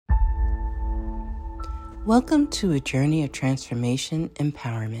Welcome to a journey of transformation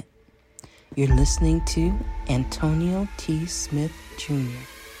empowerment. You're listening to Antonio T. Smith Jr.,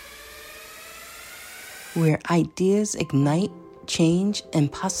 where ideas ignite, change,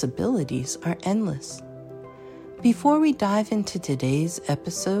 and possibilities are endless. Before we dive into today's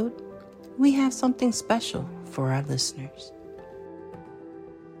episode, we have something special for our listeners.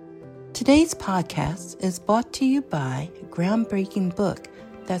 Today's podcast is brought to you by a groundbreaking book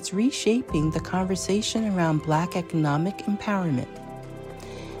that's reshaping the conversation around Black economic empowerment.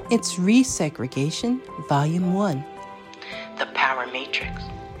 It's Resegregation, Volume 1, The Power Matrix,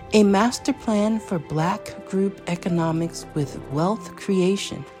 a master plan for Black group economics with wealth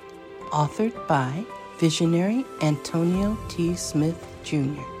creation, authored by visionary Antonio T. Smith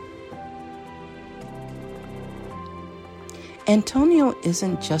Jr. Antonio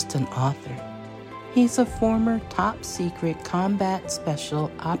isn't just an author. He's a former top-secret combat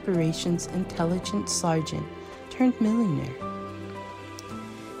special operations intelligence sergeant turned millionaire.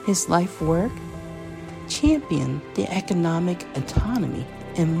 His life work championed the economic autonomy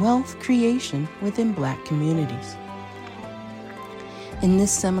and wealth creation within Black communities. In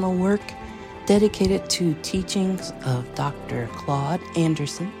this seminal work, dedicated to teachings of Dr. Claude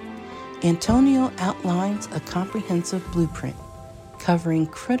Anderson, Antonio outlines a comprehensive blueprint covering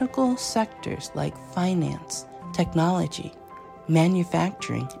critical sectors like finance, technology,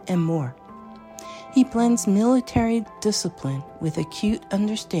 manufacturing, and more. He blends military discipline with acute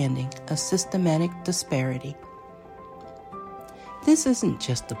understanding of systematic disparity. This isn't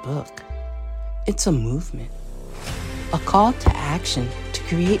just a book. It's a movement, a call to action to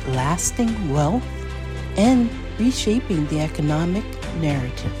create lasting wealth and reshaping the economic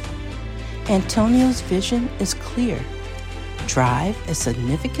narrative. Antonio's vision is clear. Drive a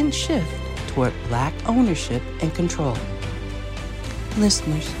significant shift toward Black ownership and control.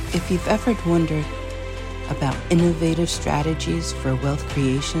 Listeners, if you've ever wondered about innovative strategies for wealth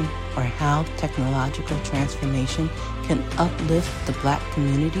creation or how technological transformation can uplift the Black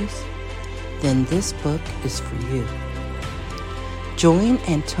communities, then this book is for you. Join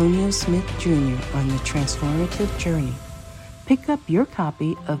Antonio Smith Jr. on the transformative journey. Pick up your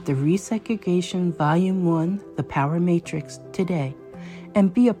copy of the Resegregation Volume 1, The Power Matrix, today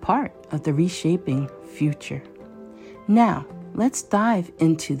and be a part of the reshaping future. Now, let's dive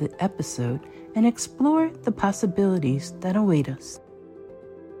into the episode and explore the possibilities that await us.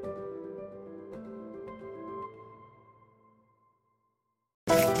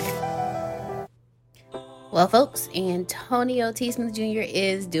 Well, folks, Antonio T. Smith Jr.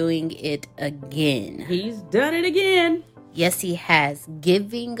 is doing it again. He's done it again. Yes, he has,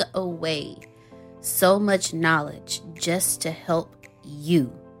 giving away so much knowledge just to help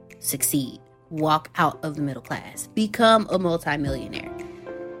you succeed, walk out of the middle class, become a multimillionaire.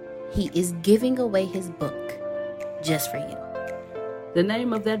 He is giving away his book just for you. The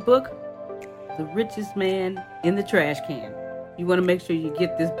name of that book, The Richest Man in the Trash Can. You want to make sure you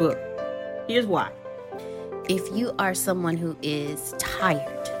get this book. Here's why. If you are someone who is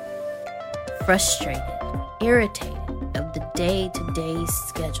tired, frustrated, irritated of the day-to-day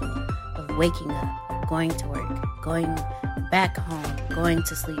schedule of waking up, going to work, going back home, going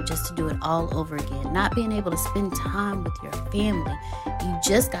to sleep just to do it all over again, not being able to spend time with your family, you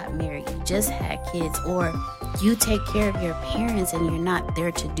just got married, you just had kids, or you take care of your parents and you're not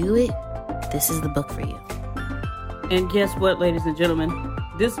there to do it, this is the book for you. And guess what, ladies and gentlemen?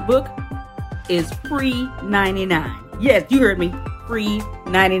 This book is free 99. Yes, you heard me. Free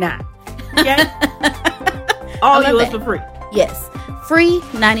 99. Okay? All yours for free. Yes. Free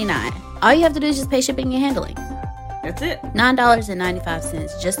 99. All you have to do is just pay shipping and handling. That's it.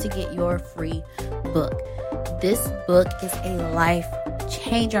 $9.95 just to get your free book. This book is a life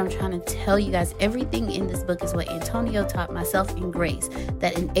changer. I'm trying to tell you guys, everything in this book is what Antonio taught myself and Grace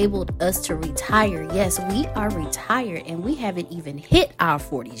that enabled us to retire. Yes, we are retired and we haven't even hit our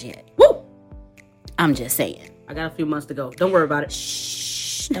 40s yet. Woo! I'm just saying. I got a few months to go. Don't worry about it.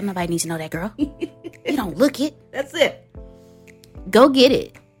 Shh. Don't nobody need to know that, girl. You don't look it. That's it. Go get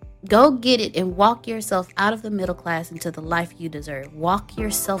it. Go get it and walk yourself out of the middle class into the life you deserve. Walk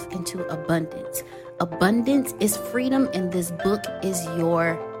yourself into abundance. Abundance is freedom, and this book is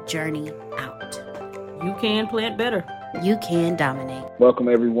your journey out. You can plant better. You can dominate. Welcome,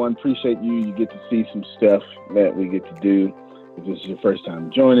 everyone. Appreciate you. You get to see some stuff that we get to do. If this is your first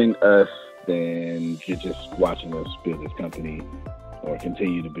time joining us, then you're just watching us build this company or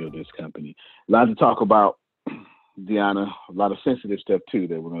continue to build this company. A lot to talk about, Deanna. A lot of sensitive stuff, too,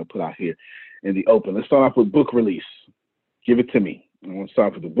 that we're going to put out here in the open. Let's start off with book release. Give it to me. I want to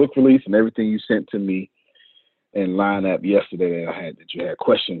start with the book release and everything you sent to me and line up yesterday that you had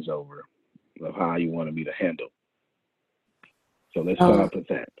questions over. of how you wanted me to handle. So let's start off with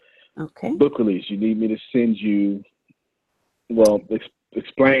that. Okay. Book release. You need me to send you, well,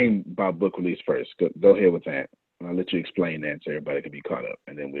 explain about book release first. Go ahead with that. I'll let you explain that so everybody can be caught up,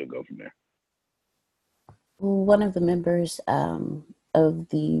 and then we'll go from there. One of the members of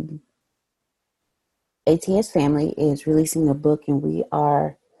the ATS family is releasing a book, and we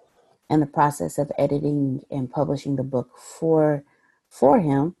are in the process of editing and publishing the book for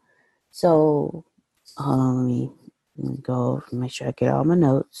him. So hold on, let me go make sure I get all my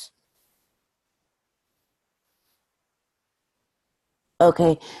notes.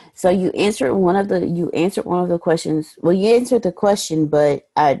 Okay, so you answered one of the questions. Well, you answered the question, but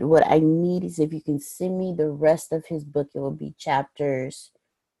what I need is if you can send me the rest of his book. It will be chapters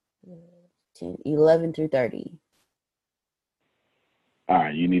 11 through 30. All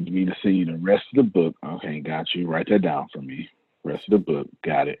right, you need me to send you the rest of the book. Okay, got you. Write that down for me. Rest of the book,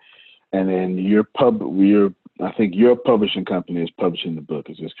 got it. And then I think your publishing company is publishing the book.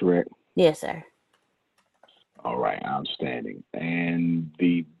 Is this correct? Yes, sir. All right, outstanding. And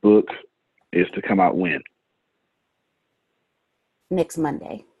the book is to come out when? Next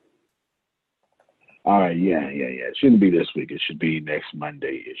Monday. All right, yeah. It shouldn't be this week. It should be next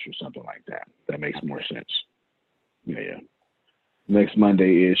Monday-ish or something like that. That makes more sense. Yeah. Next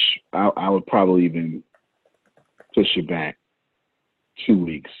Monday-ish. I would probably even push it back 2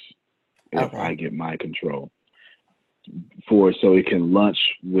 weeks if I get my control so it can launch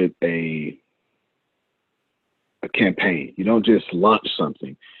with a campaign. You don't just launch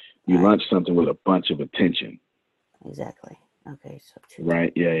something. You launch something with a bunch of attention. Exactly. Okay, so 2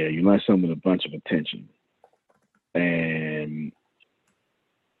 Right? Yeah. You launch something with a bunch of attention. And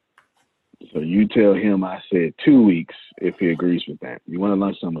so you tell him I said 2 weeks if he agrees with that. You want to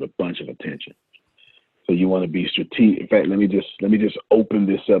launch something with a bunch of attention. So you want to be strategic. In fact, let me just open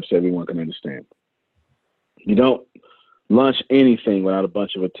this up so everyone can understand. You don't launch anything without a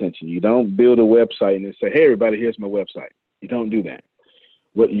bunch of attention. You don't build a website and then say, hey, everybody, here's my website. You don't do that.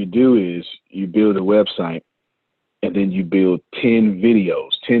 What you do is you build a website and then you build 10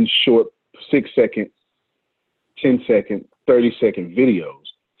 videos, 10 short 6-second, 10-second, 30-second videos,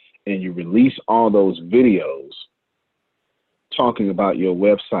 and you release all those videos talking about your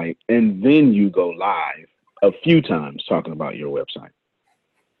website, and then you go live a few times talking about your website.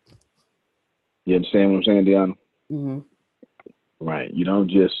 You understand what I'm saying, Deanna? Mm-hmm. Right. You don't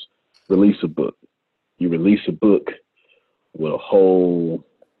just release a book. You release a book with a whole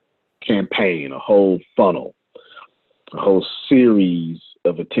campaign, a whole funnel, a whole series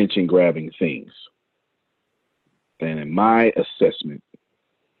of attention-grabbing things. And in my assessment,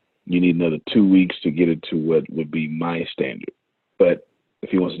 you need another 2 weeks to get it to what would be my standard. But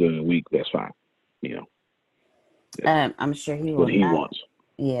if he wants to do it in a week, that's fine. I'm sure he will. What he wants.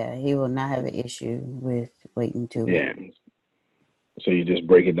 Yeah, he will not have an issue with waiting 2 weeks. Yeah. So you just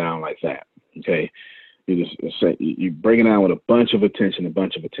break it down like that. Okay. You just say you break it down with a bunch of attention, and a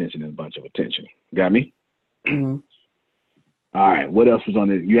bunch of attention. Got me? Mm-hmm. All right. What else was on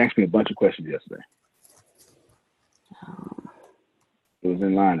this? You asked me a bunch of questions yesterday. It was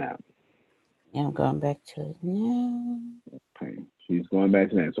in line out. Yeah, I'm going back to it now. Okay. She's going back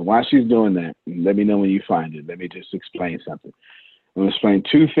to that. So while she's doing that, let me know when you find it. Let me just explain something. I'm going to explain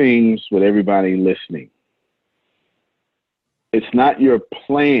 2 things with everybody listening. It's not your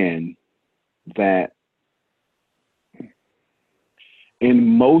plan that, in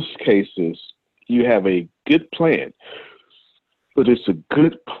most cases, you have a good plan, but it's a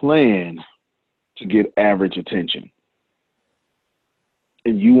good plan to get average attention.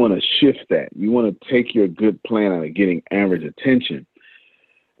 And you want to shift that. You want to take your good plan out of getting average attention,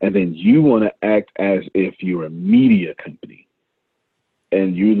 and then you want to act as if you're a media company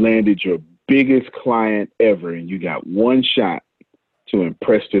and you landed your biggest client ever and you got one shot to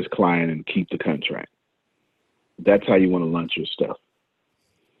impress this client and keep the contract. That's how you want to launch your stuff.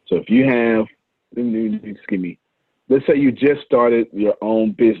 So if you have, let's say you just started your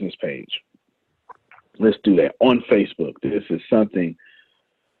own business page. Let's do that on Facebook. This is something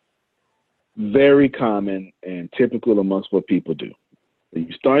very common and typical amongst what people do.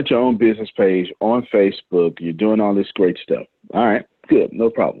 You start your own business page on Facebook. You're doing all this great stuff. All right, good, no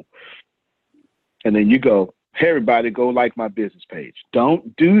problem. And then you go, hey, everybody, go like my business page.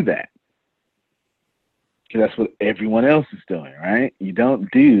 Don't do that. Because that's what everyone else is doing, right? You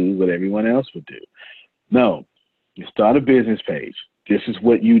don't do what everyone else would do. No, you start a business page. This is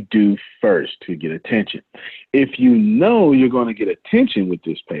what you do first to get attention. If you know you're going to get attention with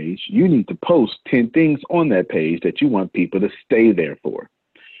this page, you need to post 10 things on that page that you want people to stay there for.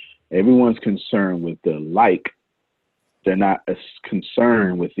 Everyone's concerned with the like. They're not as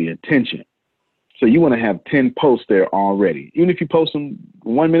concerned with the attention. So you want to have 10 posts there already, even if you post them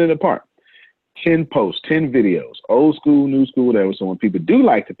 1 minute apart. 10 posts, 10 videos, old school, new school, whatever. So when people do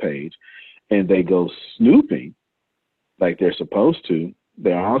like the page and they go snooping like they're supposed to,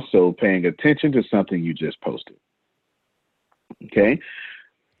 they're also paying attention to something you just posted. Okay?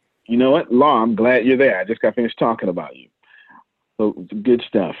 You know what? Law, I'm glad you're there. I just got finished talking about you. So good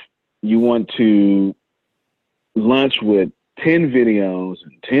stuff. You want to launch with 10 videos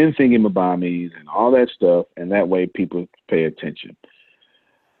and 10 thingamabobbies and all that stuff, and that way people pay attention.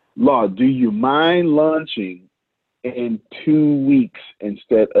 Law, do you mind launching in 2 weeks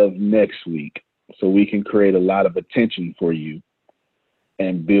instead of next week so we can create a lot of attention for you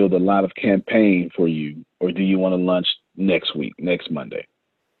and build a lot of campaign for you? Or do you want to launch next week, next Monday?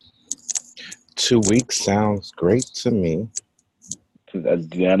 2 weeks sounds great to me.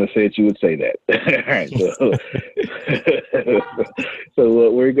 Deanna said you would say that. All right, so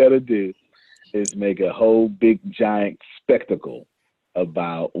what we're going to do is make a whole big giant spectacle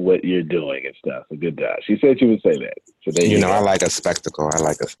about what you're doing and stuff. So good job. She said she would say that. So there you know, I like a spectacle.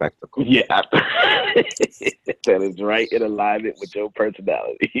 Yeah. That is right in alignment with your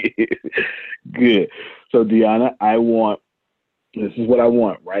personality. Good. So Deanna, this is what I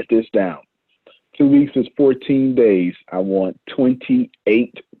want. Write this down. 2 weeks is 14 days. I want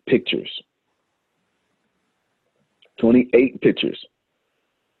 28 pictures. 28 pictures.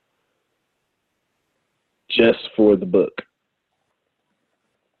 Just for the book.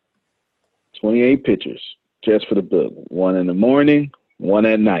 28 pictures just for the book. 1 in the morning, 1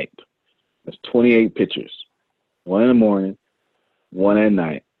 at night. That's 28 pictures. 1 in the morning, 1 at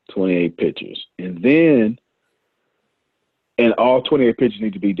night, 28 pictures. And all 28 pictures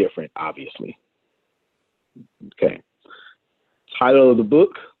need to be different, obviously. Okay. Title of the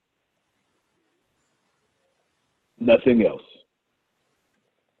book, nothing else.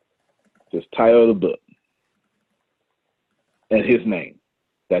 Just title of the book and his name.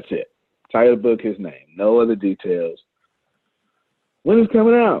 That's it. Title of the book, his name. No other details. When is it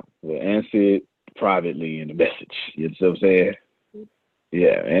coming out? We'll answer it privately in the message. You know what I'm saying?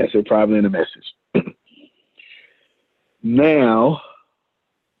 Yeah, answer it privately in the message. Now,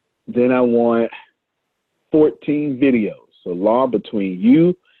 then I want 14 videos. So, Law, between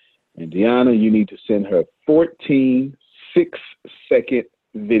you and Deanna, you need to send her 14 6-second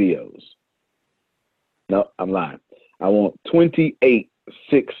videos. No, I'm lying. I want 28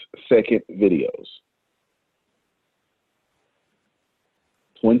 6-second videos.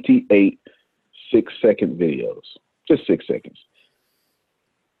 28 6-second videos. Just 6 seconds.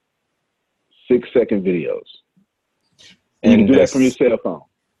 6-second videos. And you can do that from your cell phone.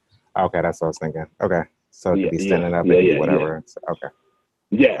 Okay, that's what I was thinking. Okay. So it could be standing up and whatever. Yeah. Okay.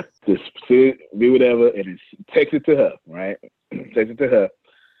 Yeah. Just do whatever and text it to her, right? Text it to her.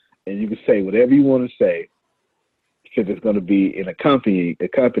 And you can say whatever you want to say, because it's going to be in accompanying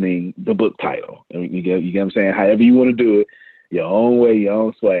the book title. You get what I'm saying? However you want to do it, your own way, your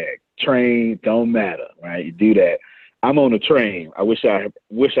own swag. Train, don't matter, right? You do that. I'm on a train. I wish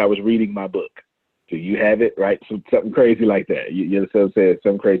I was reading my book. Do you have it, right? Something crazy like that. You understand what I'm saying?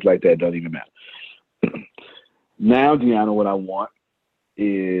 Something crazy like that don't even matter. Now, Deanna, what I want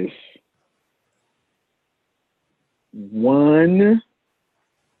is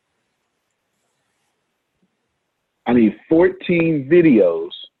I need 14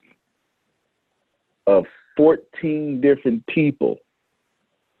 videos of 14 different people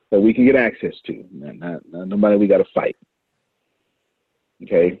that we can get access to. Not nobody we got to fight.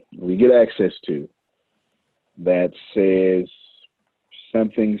 Okay? We get access to that says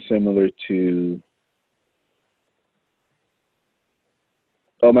something similar to,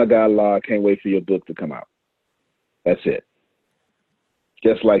 oh my God, Law, I can't wait for your book to come out. That's it.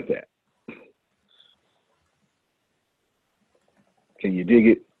 Just like that. Can you dig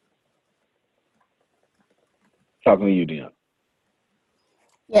it? Talking to you, Dion.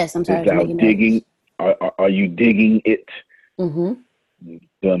 Yes, I'm sorry. Without digging, are you digging it? Mm-hmm.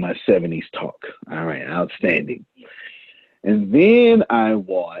 Doing my 70s talk. All right, outstanding. And then I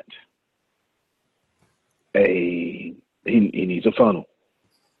want he needs a funnel.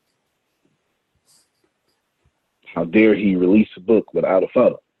 How dare he release a book without a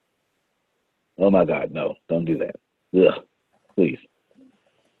funnel? Oh my God, no, don't do that. Ugh, please.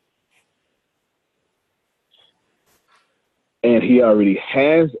 And he already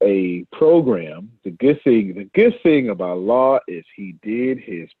has a program. The good thing about Law is he did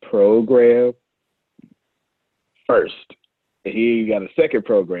his program first. And he got a second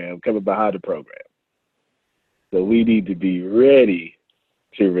program coming behind the program. So we need to be ready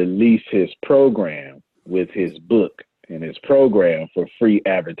to release his program with his book and his program for free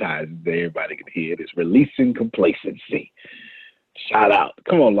advertising that everybody can hear. It's Releasing Complacency. Shout out.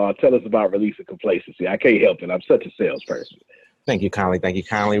 Come on, Law. Tell us about Releasing Complacency. I can't help it. I'm such a salesperson. Thank you kindly. Thank you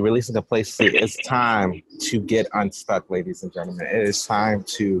kindly. Releasing complacency. It's time to get unstuck, ladies and gentlemen. It is time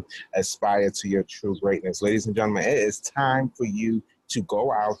to aspire to your true greatness. Ladies and gentlemen, it is time for you to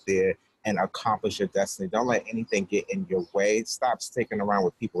go out there and accomplish your destiny. Don't let anything get in your way. Stop sticking around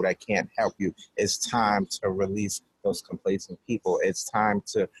with people that can't help you. It's time to release those complacent people. It's time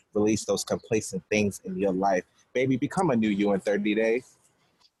to release those complacent things in your life. Baby, become a new you in 30 days.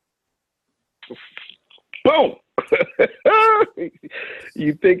 Boom!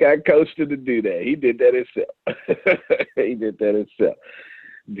 You think I coached him to do that? He did that himself. He did that himself.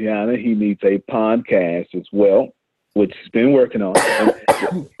 Deanna, he needs a podcast as well, which he's been working on.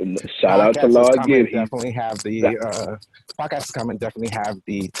 Shout out to Law again. Definitely have the podcast is coming. Definitely have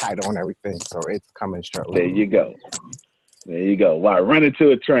the title and everything, so it's coming shortly. There you go. There you go. While running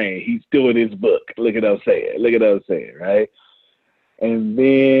to a train, he's doing his book. Look at us saying. Look at us saying, right? And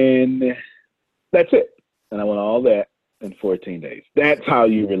then that's it. And I want all that in 14 days. That's how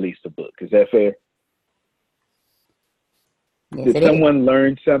you release the book. Is that fair? Yes, Did someone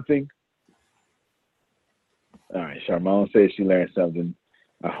learn something? All right, Charmone says she learned something.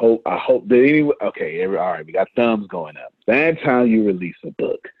 I hope that anyone. Okay, all right, we got thumbs going up. That's how you release a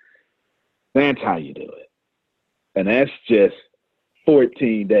book. That's how you do it. And that's just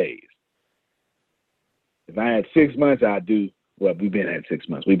 14 days. If I had 6 months, I'd do. Well, we've been at 6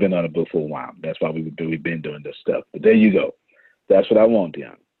 months. We've been on a book for a while. That's why we've been doing this stuff. But there you go. That's what I want,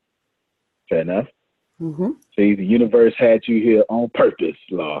 Deanna. Fair enough? Mm-hmm. See, the universe had you here on purpose,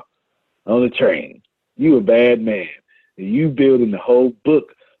 Law, on the train. You a bad man. And you building the whole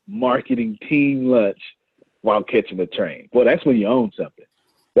book marketing team lunch while catching the train. Well, that's when you own something.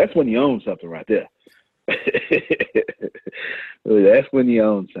 That's when you own something right there. That's when you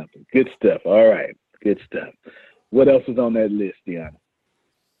own something. Good stuff. All right. Good stuff. What else is on that list, Deanna?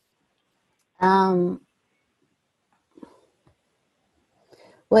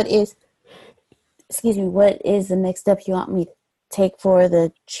 What is the next step you want me to take for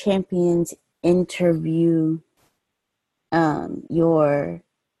the champions interview? Your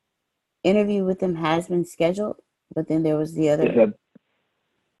interview with them has been scheduled, but then there was the other.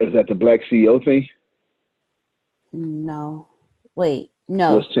 Is that the Black CEO thing? No. Wait,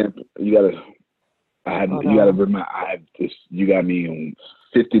 no. What's champion? You gotta remind. You got me on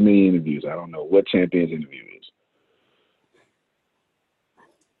 50 million interviews. I don't know what champions interview is.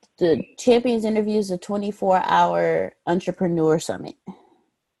 The champions interview is a 24-hour entrepreneur summit.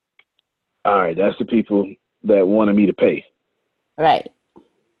 All right, that's the people that wanted me to pay. Right.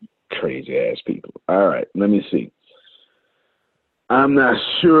 Crazy ass people. All right, let me see. I'm not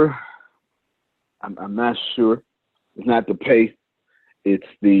sure. I'm not sure. It's not the pay. It's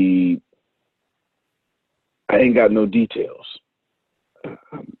I ain't got no details.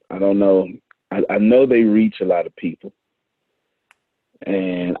 I don't know. I know they reach a lot of people.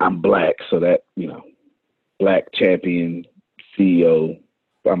 And I'm black, so that, black champion CEO,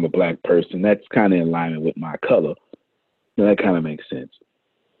 I'm a black person. That's kind of in alignment with my color. That kind of makes sense.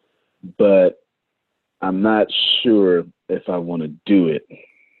 But I'm not sure if I want to do it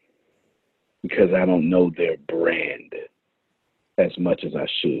because I don't know their brand as much as I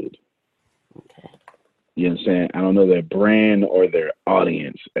should. Okay. You know what I'm saying? I don't know their brand or their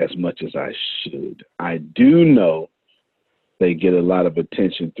audience as much as I should. I do know they get a lot of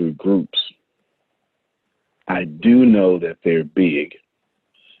attention through groups. I do know that they're big.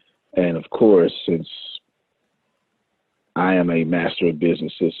 And of course, since I am a master of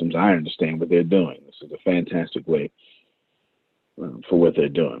business systems, I understand what they're doing. This is a fantastic way for what they're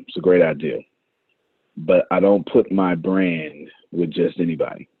doing. It's a great idea. But I don't put my brand with just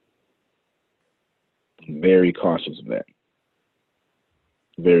anybody. I'm very cautious of that.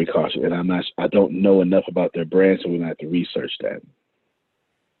 Very cautious. And I don't know enough about their brand, so we're going to have to research that.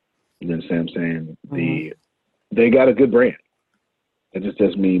 You understand what I'm saying? Mm-hmm. They got a good brand. It just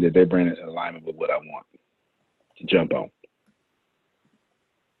doesn't mean that their brand is in alignment with what I want to jump on.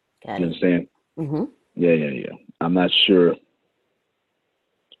 Got you understand? Mm-hmm. Yeah. I'm not sure.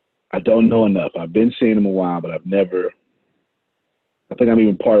 I don't know enough. I've been seeing them a while, but I think I'm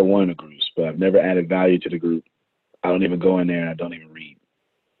even part of one of the groups, but I've never added value to the group. I don't even go in there and I don't even read.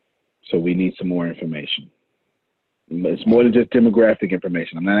 So we need some more information. It's more than just demographic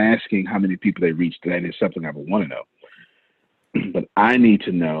information. I'm not asking how many people they reached. That is something I would want to know. But I need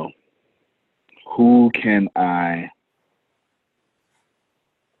to know who can I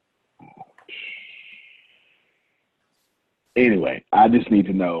anyway, I just need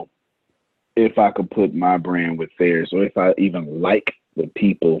to know if I could put my brand with theirs, or if I even like the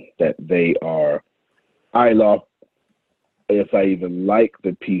people that they are. All right, Law. If I even like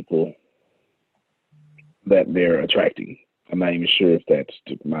the people that they're attracting. I'm not even sure if that's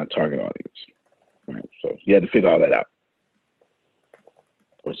my target audience. Right? So you had to figure all that out.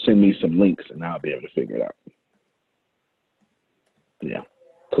 Or send me some links and I'll be able to figure it out. Yeah,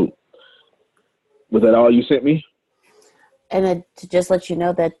 cool. Was that all you sent me? And to just let you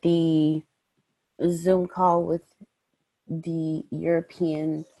know that the Zoom call with the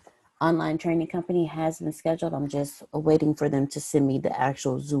European online training company has been scheduled. I'm just waiting for them to send me the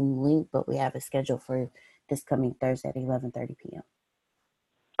actual Zoom link, but we have it scheduled for this coming Thursday at 11:30 p.m.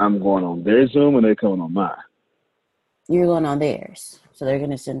 I'm going on their Zoom and they're coming on mine. You're going on theirs. So they're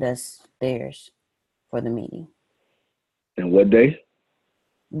going to send us theirs for the meeting. And what day?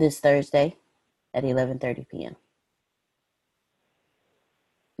 This Thursday at 11:30 p.m.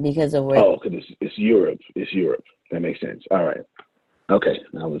 Because of where... Oh, because it's Europe. It's Europe. That makes sense. All right. Okay.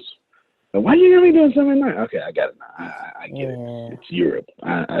 Why you got me doing something like that? Okay, I got it now. I get it. It's Europe.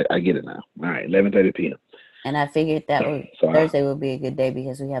 I get it now. All right, 11:30 p.m. And I figured that Thursday would be a good day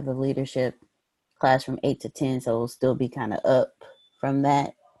because we have the leadership class from 8 to 10, so it'll still be kind of up from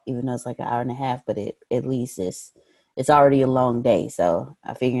that, even though it's like an hour and a half, but at least it's already a long day. So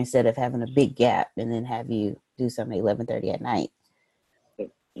I figure instead of having a big gap and then have you do something at 11:30 at night.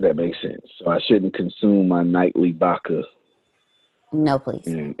 That makes sense. So I shouldn't consume my nightly vodka. No, please.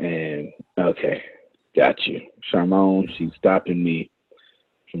 And okay, got you. Charmone, she's stopping me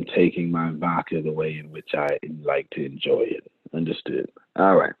from taking my vodka the way in which I like to enjoy it. Understood.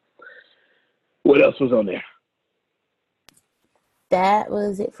 All right. What else was on there? That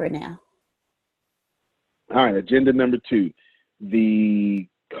was it for now. All right, agenda number 2, the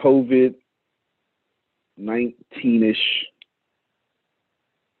COVID-19-ish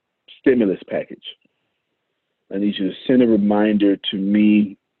stimulus package. I need you to send a reminder to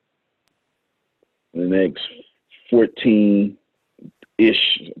me in the next 14-ish,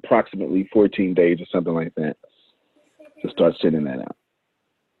 approximately 14 days or something like that, to start sending that out.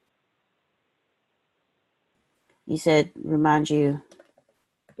 You said remind you.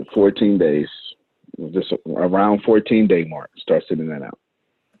 14 days, just around 14-day mark, start sending that out.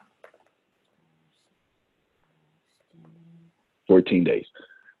 14 days.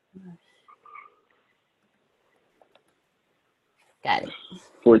 Got it.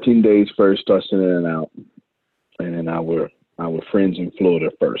 14 days first, start sending it out. And then our friends in Florida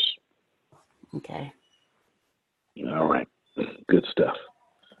first. Okay. All right. Good stuff.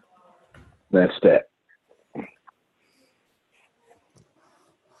 That's that.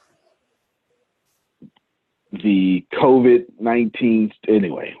 The COVID-19,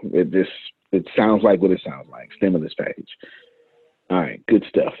 anyway, it sounds like what it sounds like. Stimulus package. All right. Good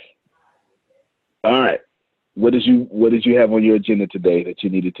stuff. All right. What did you have on your agenda today that you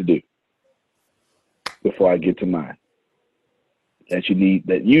needed to do before I get to mine? That you need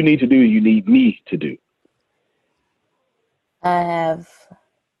to do, you need me to do. I have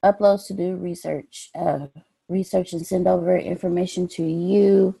uploads to do, research and send over information to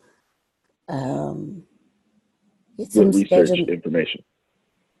you. Get some research information.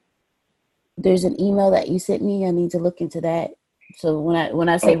 There's an email that you sent me. I need to look into that. So when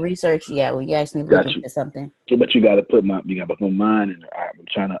I say research, when you ask me to look into something. But you got to put mine in there. I'm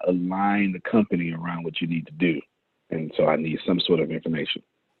trying to align the company around what you need to do, and so I need some sort of information.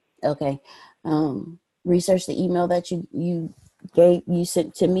 Okay, research the email that you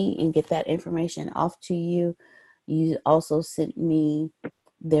sent to me and get that information off to you. You also sent me.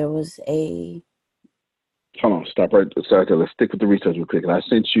 There was a. Hold on, stop right. Sorry, let's stick with the research real quick. I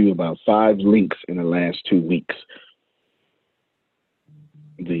sent you about 5 links in the last 2 weeks.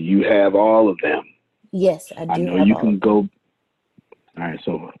 Do you have all of them? Yes, I do. I know you can go. All right,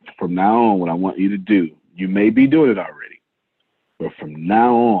 so from now on, what I want you to do, you may be doing it already, but from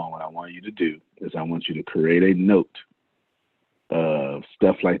now on, what I want you to do is I want you to create a note of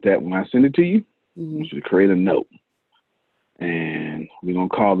stuff like that when I send it to you. Mm-hmm. I want you to create a note. And we're going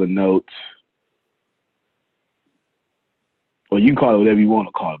to call the note, or you can call it whatever you want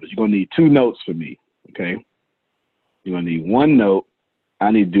to call it, but you're going to need 2 notes for me, okay? You're going to need 1 note. I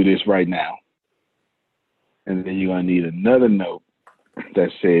need to do this right now. And then you're going to need another note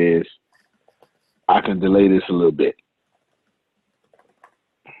that says, I can delay this a little bit.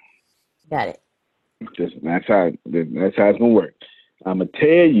 Got it. That's how it's going to work. I'm going to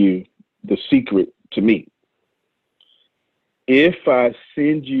tell you the secret to me. If I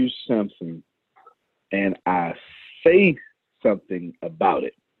send you something and I say something about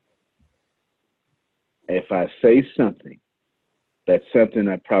it, if I say something That's something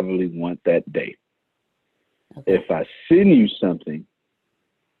I probably want that day. Okay. If I send you something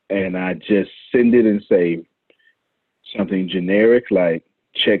and I just send it and say something generic like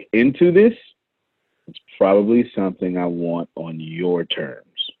check into this, it's probably something I want on your terms.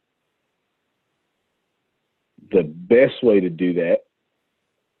 The best way to do that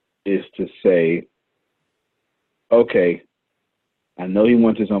is to say, okay, I know he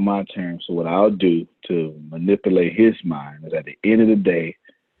wants this on my terms, so what I'll do to manipulate his mind is at the end of the day,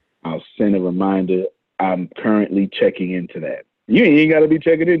 I'll send a reminder, I'm currently checking into that. You ain't got to be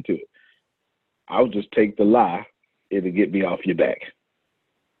checking into it. I'll just take the lie. It'll get me off your back.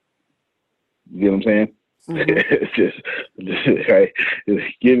 You get what I'm saying? Mm-hmm. just right.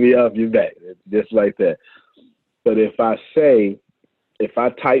 Get me off your back. Just like that. But if I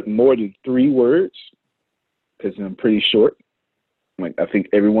type more than 3 words, because I'm pretty short, like I think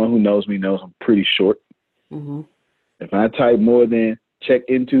everyone who knows me knows I'm pretty short. Mm-hmm. If I type more than check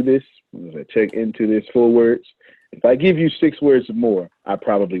into this 4 words, if I give you 6 words or more, I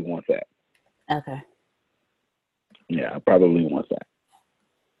probably want that. Okay. Yeah, I probably want that.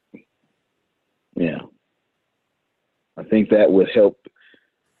 Yeah. I think that would help.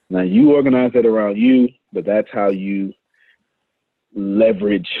 Now you organize that around you, but that's how you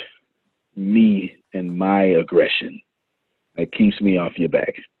leverage me and my aggression. That keeps me off your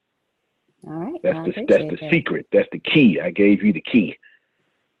back. All right. That's the secret. That's the key. I gave you the key.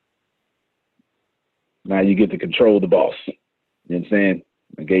 Now you get to control the boss. You know what I'm saying?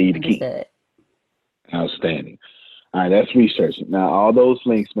 I gave you the key. Outstanding. All right, that's research. Now all those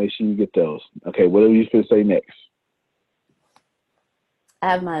links, make sure you get those. Okay, what are you supposed to say next? I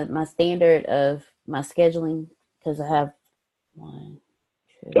have my standard of my scheduling because I have 1,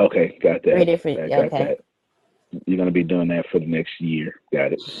 2. Okay, got that. 3 different. Got that. You're gonna be doing that for the next year.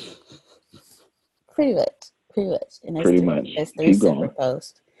 Got it. Pretty much. And that's Pretty much. That's 3 Keep separate going.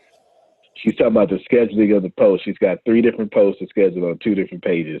 posts. She's talking about the scheduling of the post. She's got 3 different posts to schedule on 2 different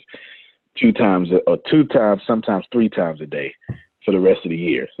pages, 2 times, sometimes 3 times a day for the rest of the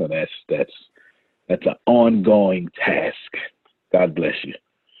year. So that's an ongoing task. God bless you.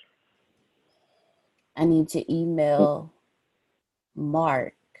 I need to email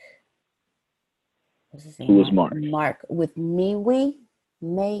Mark. What's his name? Who is Mark? Mark with MeWe.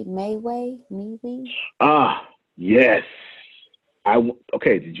 MeWe. Ah, yes.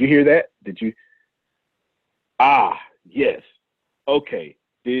 Okay, did you hear that? Did you? Ah, yes. Okay,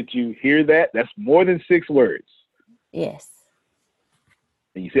 did you hear that? That's more than 6 words. Yes.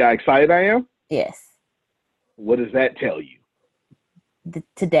 And you see how excited I am? Yes. What does that tell you?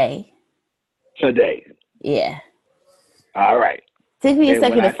 Today. Yeah. All right. Took me a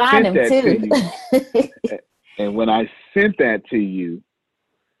second to find him too. And when I sent that to you,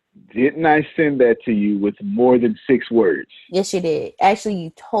 didn't I send that to you with more than 6 words? Yes, you did. Actually,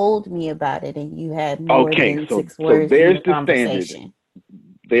 you told me about it, and you had more than 6 words. So there's in the conversation. Standard.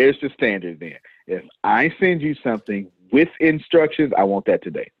 There's the standard there. If I send you something with instructions, I want that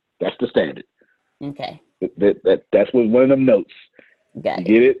today. That's the standard. Okay. That's what one of them notes. Got you it.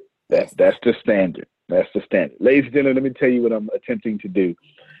 get it? Yes. That's the standard. That's the standard. Ladies and gentlemen, let me tell you what I'm attempting to do,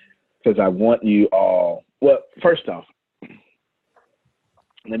 because I want you all. Well, first off,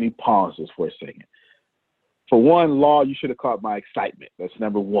 let me pause this for a second. For one, Law, you should have caught my excitement. That's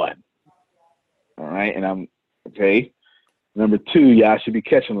number 1. All right, and I'm okay. Number 2, y'all should be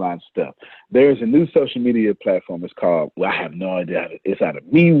catching a lot of stuff. There's a new social media platform. It's called, well, I have no idea. It's either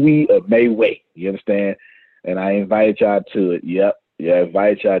MeWe or MeWe. You understand? And I invite y'all to it. Yep. Yeah, I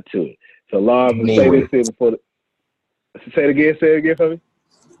invite y'all to it. So, Law, I'm going to say this here before say it again for me.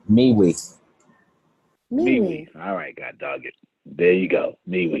 MeWe. MeWe. All right, God dog it. There you go.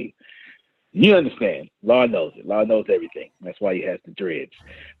 MeWe. You understand. Law knows it. Law knows everything. That's why he has the dreads.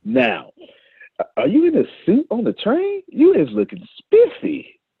 Now, are you in a suit on the train? You is looking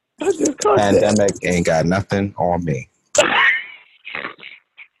spiffy. I just caught Pandemic ain't got nothing on me.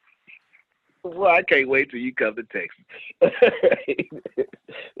 Well, I can't wait till you come to Texas.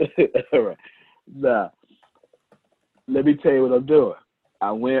 All right. Now, let me tell you what I'm doing.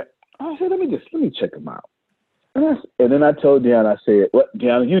 I said, let me check them out. And then I told Deanna, I said, what,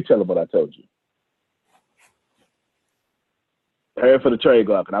 Deanna, you tell them what I told you. Hurry for the trade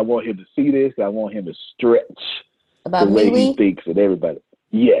go up, and I want him to see this. I want him to stretch about the way MeWe? he thinks and everybody.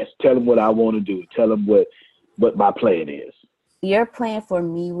 Yes, tell him what I want to do. Tell him what my plan is. Your plan for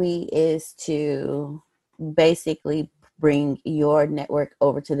MeWe is to basically bring your network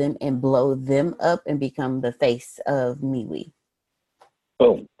over to them and blow them up and become the face of MeWe.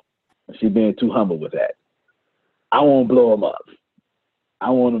 Boom. She's being too humble with that. I won't blow him up. I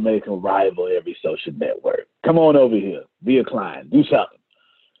want to make them rival every social network. Come on over here. Be a client. Do something.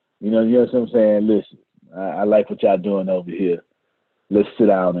 You know what I'm saying? Listen, I like what y'all doing over here. Let's sit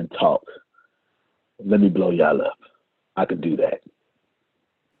down and talk. Let me blow y'all up. I can do that.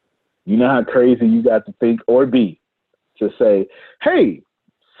 You know how crazy you got to think or be to say, hey,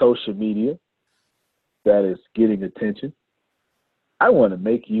 social media that is getting attention, I want to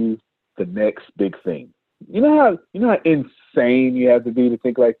make you the next big thing. You know how insane you have to be to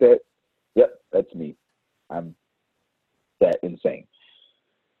think like that? Yep, that's me. I'm that insane.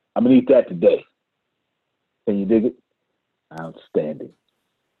 I'm going to eat that today. Can you dig it? Outstanding.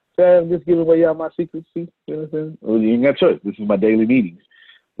 So I'm just giving away all my secrets. See? You know what I'm saying? Well, you ain't got a choice. This is my daily meetings,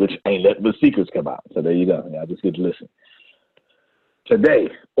 which ain't letting the secrets come out. So there you go. Y'all just get to listen. Today,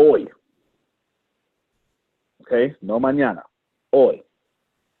 hoy. Okay? No mañana. Hoy.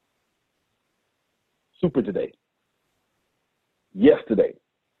 Super today. Yesterday.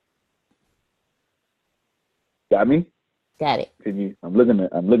 Got me? Got it. Can you? I'm looking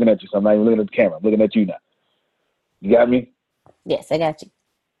at you, so I'm not even looking at the camera. I'm looking at you now. You got me? Yes, I got you.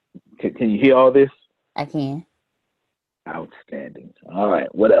 Can you hear all this? I can. Outstanding. All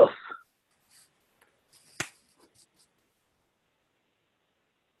right. What else?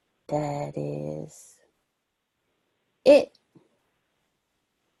 That is it.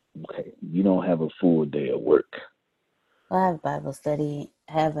 Okay. You don't have a full day of work. Well, I have Bible study.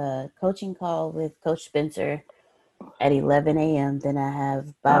 I have a coaching call with Coach Spencer at 11 a.m. Then I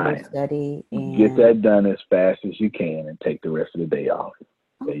have Bible study. And get that done as fast as you can and take the rest of the day off.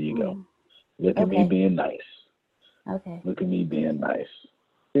 There you go. Look at me being nice. Okay. Look at me being nice.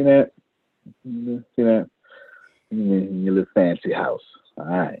 See that? See that? In your little fancy house. All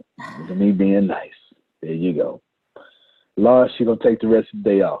right. Look at me being nice. There you go. Lost, you're going to take the rest of the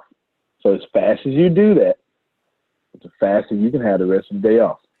day off. So as fast as you do that, the faster you can have the rest of the day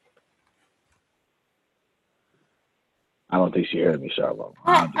off. I don't think she heard me, Charlotte.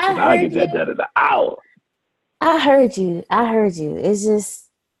 I get that done in an hour. I heard you. It's just,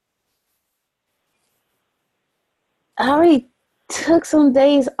 I already took some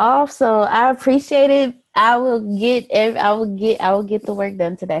days off, so I appreciate it. I will get the work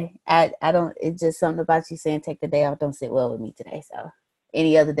done today. I don't. It's just something about you saying take the day off don't sit well with me today. So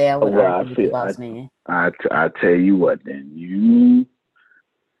any other day I would argue with the boss man. I tell you what, then you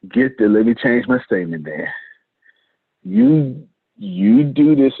get the. Let me change my statement. Then you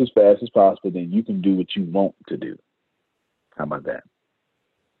do this as fast as possible. Then you can do what you want to do. How about that?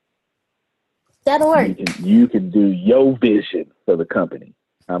 That'll work. You can do your vision for the company.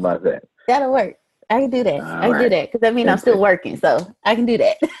 How about that? That'll work. I can do that. I can do that because that means I'm still working, so I can do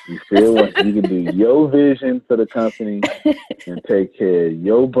that. You still work. You can do your vision for the company and take care of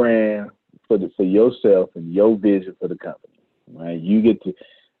your brand for yourself and your vision for the company. Right? You get to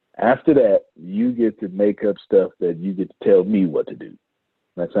after that, you get to make up stuff that you get to tell me what to do.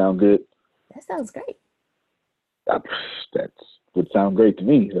 That sound good? That sounds great. That would sound great to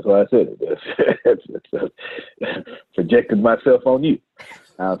me. That's why I said it. Projected myself on you.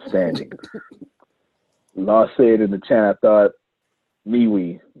 Outstanding. Law said in the chat, I thought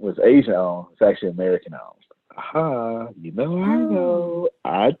MeWe was Asian owned. It's actually American owned. Aha, I know.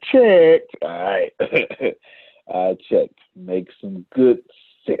 I checked. All right. I checked. Makes some good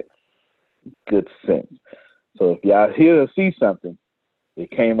sense. Good sense. So if y'all hear or see something, it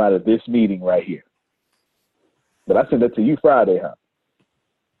came out of this meeting right here. But I sent that to you Friday, huh?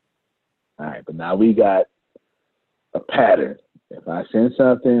 All right, but now we got a pattern. If I send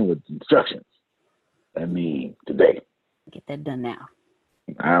something with instructions, that means today. Get that done now.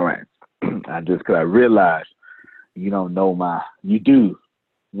 All right. Because I realized you don't know you do.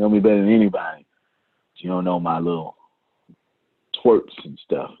 You know me better than anybody. You don't know my little twerps and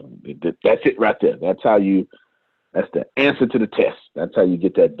stuff. That's it right there. That's the answer to the test. That's how you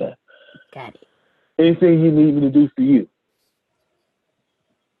get that done. Got it. Anything you need me to do for you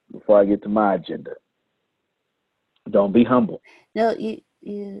before I get to my agenda? Don't be humble. No, you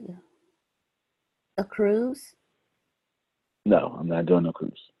a cruise? No, I'm not doing no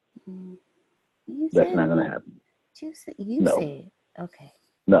cruise. That's not going to happen. You said. Okay.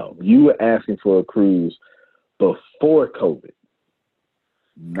 No, you were asking for a cruise before COVID.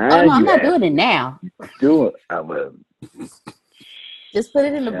 Now I'm not doing it now. Just put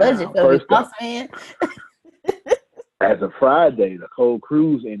it in the budget for me, boss man. As of Friday, the whole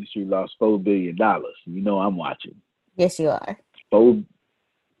cruise industry lost $4 billion. You know I'm watching. Yes, you are. $4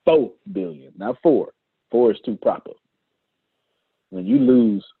 billion, not 4. 4 is too proper. When you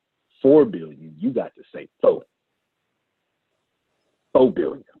lose $4 billion, you got to say 4. $4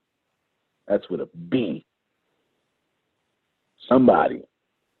 billion. That's with a B. Somebody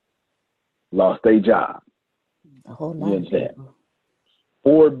lost their job. A whole You lot of understand? people.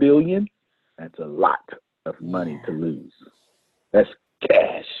 $4 billion. That's a lot of money to lose. That's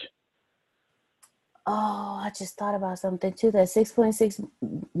cash. Oh, I just thought about something too. That 6.6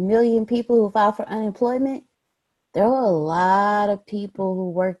 million people who filed for unemployment. There were a lot of people who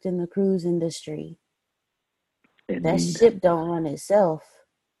worked in the cruise industry. Indeed. That ship don't run itself.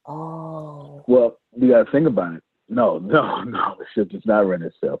 Oh. Well, you got to think about it. No. The ship does not run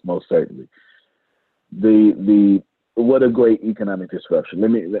itself. Most certainly. What a great economic disruption.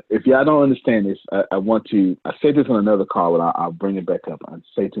 If y'all don't understand this, I said this on another call, but I'll bring it back up. I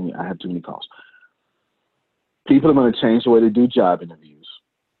have too many calls. People are going to change the way they do job interviews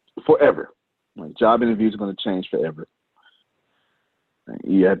forever. Like, job interviews are going to change forever.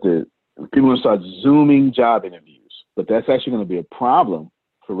 People are going to start Zooming job interviews, but that's actually going to be a problem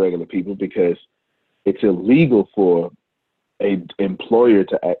for regular people because it's illegal for an employer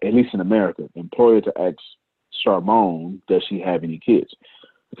to, at least in America, employer to ask Charmone, does she have any kids?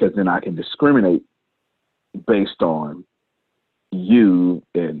 Because then I can discriminate based on you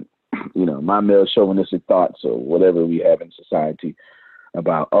and, my male chauvinistic thoughts or whatever we have in society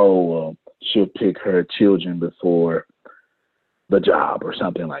about, she'll pick her children before the job or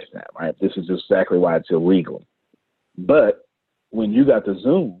something like that, right? This is exactly why it's illegal. But when you got the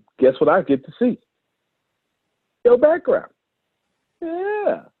Zoom, guess what I get to see? Your background.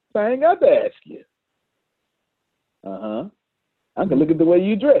 Yeah, so I ain't got to ask you. I can look at the way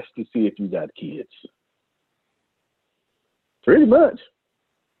you dress to see if you got kids. Pretty much.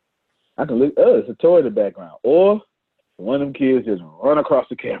 I can look, it's a toy in the background. Or one of them kids just run across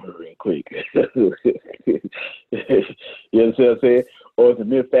the camera real quick. You understand what I'm saying? Or it's the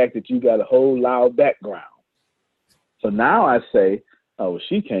mere fact that you got a whole loud background. So now I say,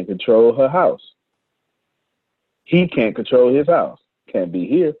 she can't control her house. He can't control his house. Can't be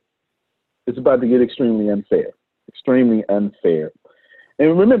here. It's about to get extremely unfair. Extremely unfair.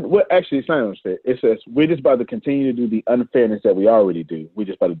 And remember, actually, it's not unfair. It says we're just about to continue to do the unfairness that we already do. We're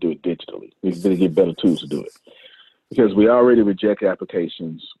just about to do it digitally. We're going to get better tools to do it. Because we already reject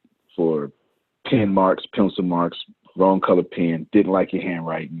applications for pen marks, pencil marks, wrong color pen, didn't like your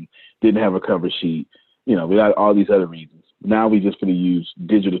handwriting, didn't have a cover sheet. We got all these other reasons. Now we're just going to use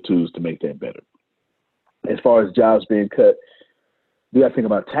digital tools to make that better. As far as jobs being cut, we got to think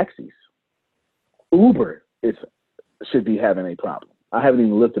about taxis. Uber should be having a problem. I haven't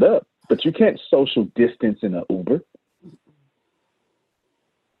even looked it up, but you can't social distance in an Uber.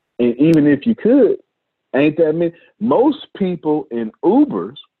 And even if you could, ain't that many. Most people in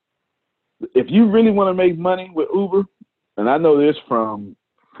Ubers, if you really want to make money with Uber, and I know this from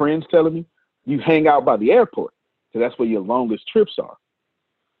friends telling me, you hang out by the airport, because that's where your longest trips are.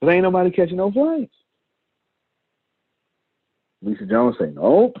 But ain't nobody catching no flights. Lisa Jones saying,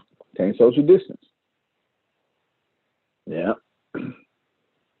 nope, can't social distance. Yeah.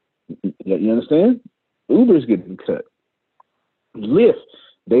 You understand? Uber's getting cut. Lyft,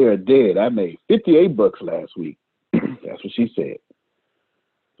 they are dead. I made $58 last week. That's what she said.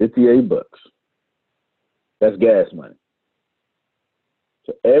 $58. That's gas money.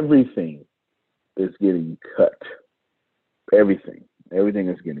 So everything is getting cut. Everything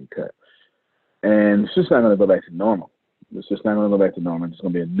is getting cut. And it's just not going to go back to normal. It's just not going to go back to normal. It's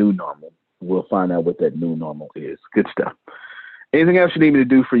going to be a new normal. We'll find out what that new normal is. Good stuff. Anything else you need me to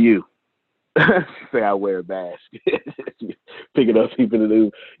do for you? Say I wear a mask. Picking up people to do.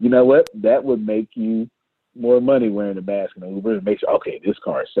 You know what? That would make you more money wearing a mask in an Uber. It makes okay, this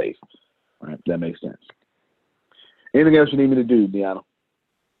car is safe. All right, that makes sense. Anything else you need me to do, Deanna?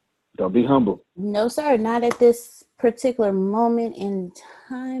 Don't be humble. No, sir. Not at this particular moment in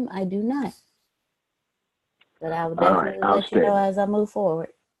time. I do not. But I will definitely let you know as I move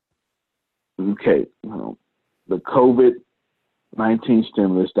forward. Okay. Well, the COVID-19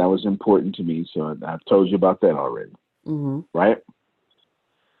 stimulus, that was important to me. So I've told you about that already. Mm-hmm. Right?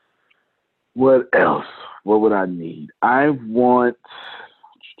 What else? What would I need? I want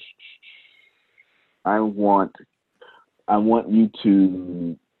you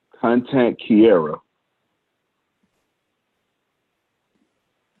to contact Kiera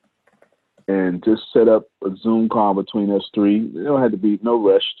and just set up a Zoom call between us three. There don't have to be no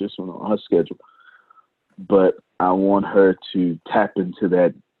rush, just on her schedule. But I want her to tap into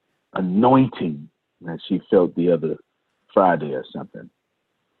that anointing that she felt the other Friday or something.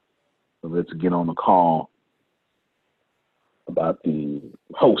 So let's get on the call about the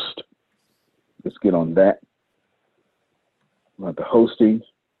host. Let's get on that. About the hosting.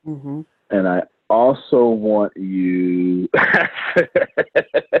 Mm-hmm. And I also want you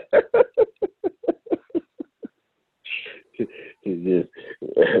just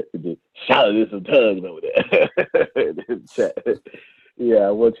shout some tugs over there. Yeah,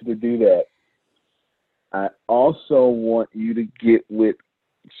 I want you to do that. I also want you to get with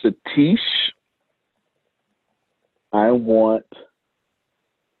Satish. I'm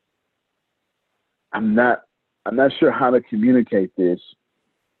not sure how to communicate this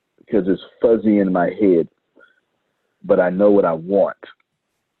because it's fuzzy in my head, but I know what I want.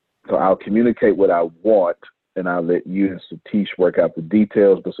 So I'll communicate what I want, and I'll let you and Satish work out the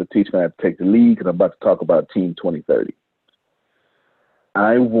details, but Satish going to have to take the lead because I'm about to talk about Team 2030.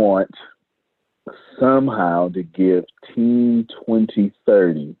 I want somehow to give Team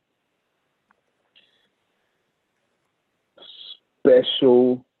 2030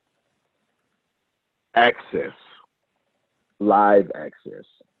 special access, live access,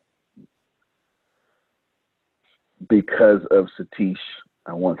 because of Satish.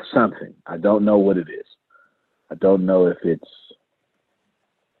 I want something. I don't know what it is. I don't know if it's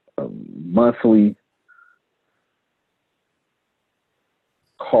a monthly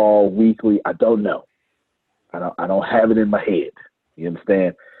call, weekly. I don't know. I don't have it in my head. You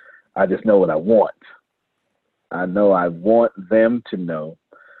understand? I just know what I want. I know I want them to know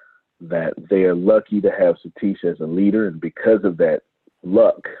that they are lucky to have Satish as a leader, and because of that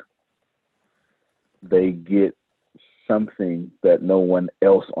luck, they get something that no one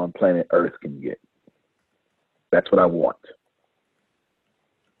else on planet Earth can get. That's what I want.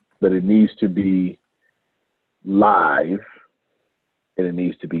 But it needs to be live, and it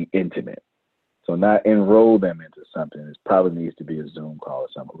needs to be intimate. So not enroll them into something. It probably needs to be a Zoom call or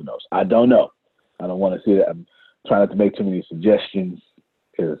something. Who knows? I don't know. I don't want to see that. I'm trying not to make too many suggestions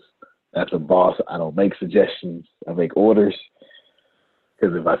because that's a boss. I don't make suggestions. I make orders.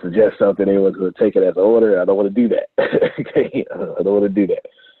 Because if I suggest something, they were going to take it as an order. I don't want to do that. Okay? I don't want to do that.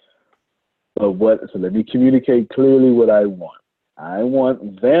 So let me communicate clearly what I want. I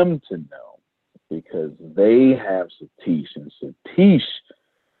want them to know because they have Satish, and Satish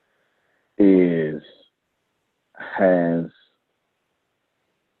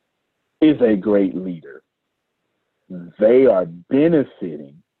is a great leader. They are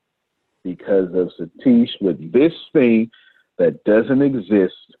benefiting because of Satish with this thing that doesn't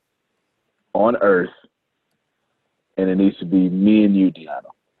exist on Earth, and it needs to be me and you,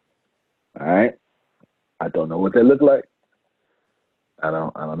 Deanna. All right? I don't know what they look like. I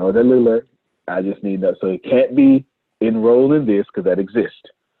don't know what they look like. I just need that. So it can't be enrolled in this because that exists.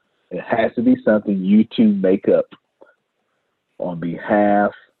 It has to be something you two make up on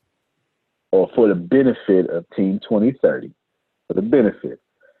behalf or for the benefit of Team 2030, for the benefit.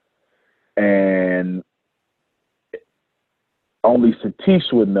 And only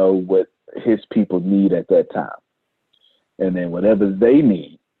Satish would know what his people need at that time. And then whatever they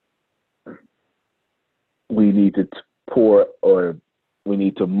need, we need to we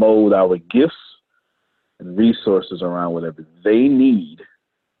need to mold our gifts and resources around whatever they need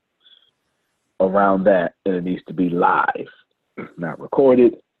around that, and it needs to be live, not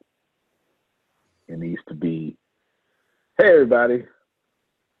recorded. It needs to be, hey, everybody,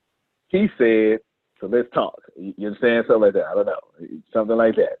 he said, so let's talk. You understand? Something like that. I don't know. Something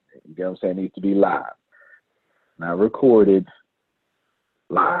like that. You get what I'm saying? It needs to be live, not recorded,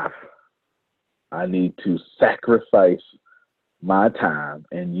 live. I need to sacrifice my time,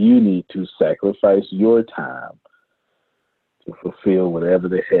 and you need to sacrifice your time to fulfill whatever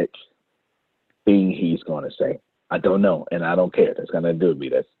the heck thing he's going to say. I don't know, and I don't care. That's got nothing to do with me.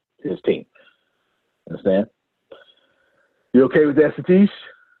 That's his team. Understand? You okay with that, Satish?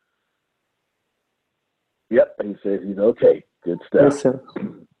 Yep, he says he's okay. Good stuff. Yes, sir.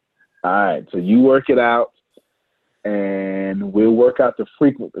 All right, so you work it out, and we'll work out the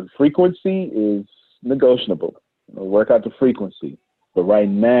frequency. The frequency is negotiable. We'll work out the frequency. But right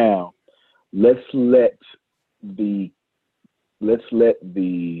now, let's let the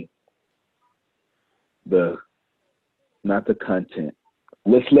not the content.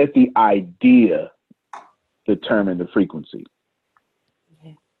 Let's let the idea determine the frequency.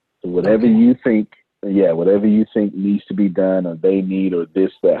 Okay. So whatever you think needs to be done, or they need, or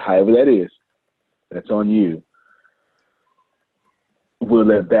this, that, however that is, that's on you. We'll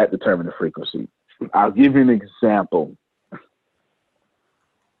let that determine the frequency. I'll give you an example.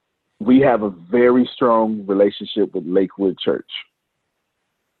 We have a very strong relationship with Lakewood Church.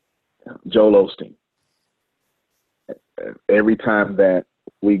 Joel Osteen. Every time that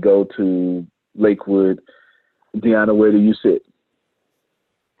we go to Lakewood, Deanna, where do you sit?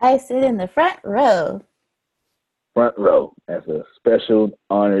 I sit in the front row. Front row as a special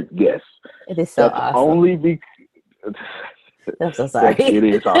honored guest. It is so awesome. Only because I'm so sorry. it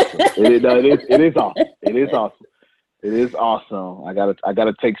is awesome. It is awesome. It is awesome. It is awesome. I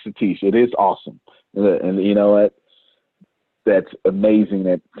gotta take Satish. It is awesome, and you know what? That's amazing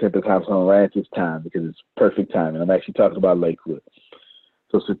that Tempest House on right at this time because it's perfect time. And I'm actually talking about Lakewood.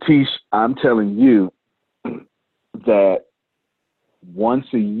 So Satish, I'm telling you that once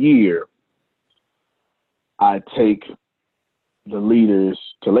a year, I take the leaders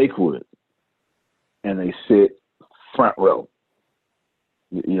to Lakewood, and they sit front row.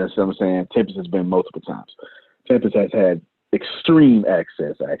 You know what I'm saying? Tempest has been multiple times. Tempest has had extreme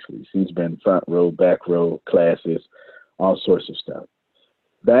access, actually. She's been front row, back row, classes, all sorts of stuff.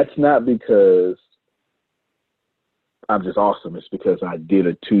 That's not because I'm just awesome. It's because I did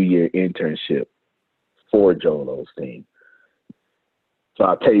a 2-year internship for Joel Osteen. So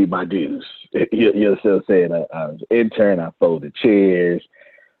I paid my dues. You know what I'm saying? I was an intern. I folded chairs.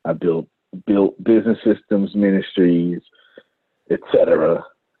 I built business systems, ministries, etc.,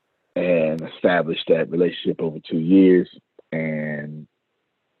 and established that relationship over 2 years. And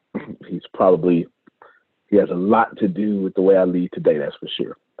he has a lot to do with the way I lead today, that's for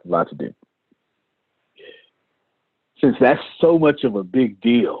sure. A lot to do. Since that's so much of a big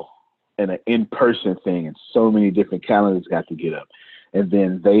deal and an in-person thing and so many different calendars got to get up, and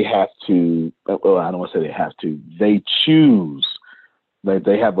then they have to, well, I don't want to say they have to, they choose, like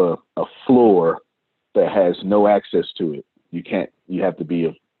they have a floor that has no access to it. You have to be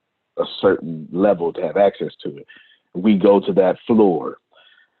a certain level to have access to it. We go to that floor,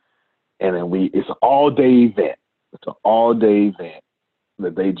 and then it's an all-day event. It's an all-day event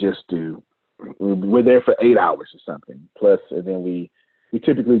that they just do. We're there for 8 hours or something. Plus, and then we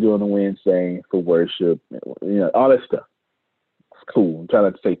typically do on a Wednesday for worship, all that stuff. It's cool. I'm trying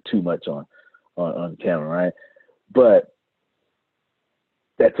not to say too much on camera, right? But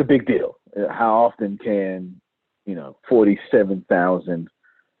that's a big deal. How often can 47,000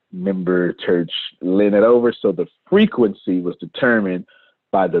 member church lend it over? So the frequency was determined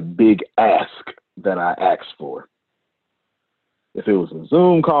by the big ask that I asked for. If it was a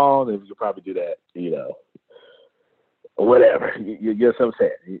Zoom call, then we could probably do that, whatever. You get what I'm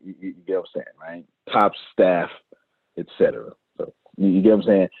saying? You get what I'm saying, right? Top staff, etc. So you get what I'm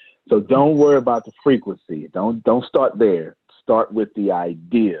saying? So don't worry about the frequency. Don't start there. Start with the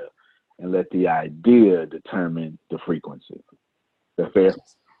idea and let the idea determine the frequency. Is that fair?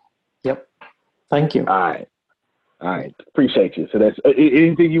 Yep. Thank you. All right. Appreciate you. So that's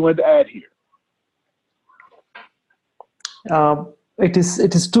anything you want to add here? It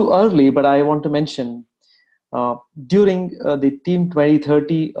is too early, but I want to mention during the Team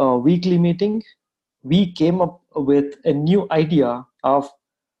 2030 weekly meeting, we came up with a new idea of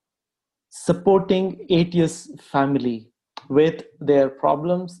supporting ATS family with their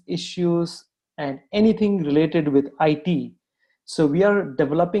problems, issues, and anything related with IT. So we are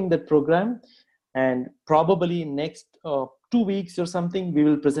developing that program, and probably next 2 weeks or something, we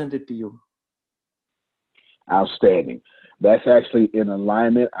will present it to you. Outstanding. That's actually in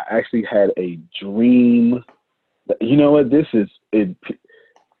alignment. I actually had a dream. You know what? This is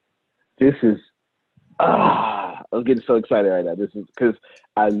I'm getting so excited right now. This is because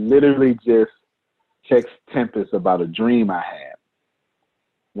I literally just text Tempest about a dream I had.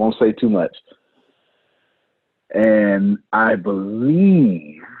 Won't say too much. And I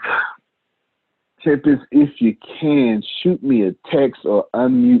believe, Tempest, if you can, shoot me a text or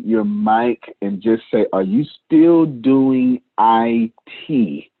unmute your mic and just say, are you still doing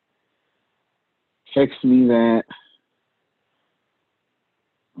IT? Text me that.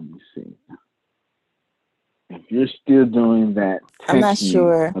 Let me see. If you're still doing that, I'm not text me.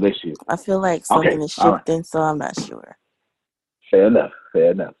 sure. Oh, there she is. I feel like something Okay, is all right. shifting, so I'm not sure. Fair enough.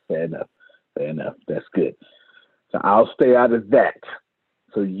 That's good. So I'll stay out of that.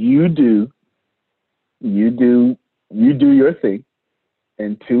 So you do your thing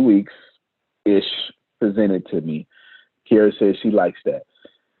in 2 weeks ish. Present it to me. Kiara says she likes that.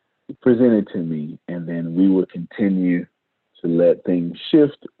 Present it to me, and then we will continue to let things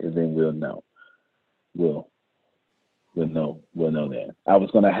shift, and then we'll know. We'll know that. I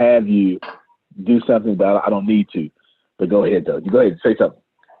was going to have you do something, but I don't need to. But go ahead, though. You go ahead and say something.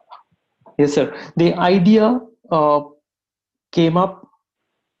 Yes, sir. The idea came up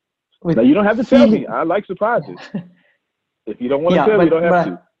with. Now, you don't have to tell me. I like surprises. If you don't want to tell me, you don't have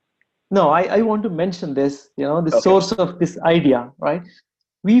to. No, I want to mention this, the Okay. source of this idea, right?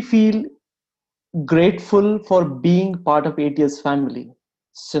 We feel grateful for being part of ATS family.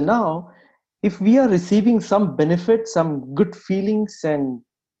 So now, if we are receiving some benefits, some good feelings and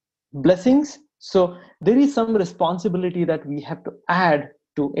blessings, so there is some responsibility that we have to add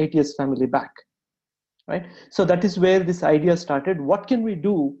to ATS family back, right? So that is where this idea started. What can we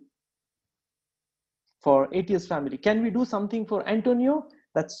do for ATS family. Can we do something for Antonio?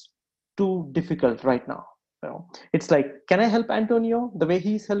 That's too difficult right now. It's like, can I help Antonio the way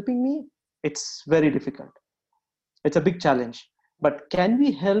he's helping me? It's very difficult. It's a big challenge. But can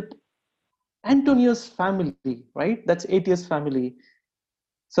we help Antonio's family, right? That's ATS family.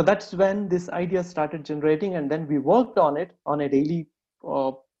 So that's when this idea started generating, and then we worked on it on a daily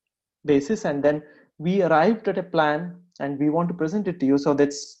basis, and then we arrived at a plan, and we want to present it to you. So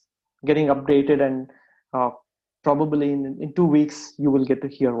that's getting updated, and probably in 2 weeks you will get to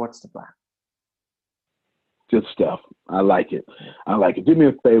hear what's the plan. Good stuff. I like it. Do me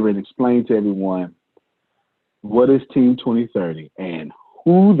a favor and explain to everyone what is Team 2030 and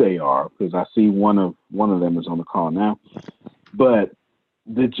who they are, because I see one of them is on the call now, but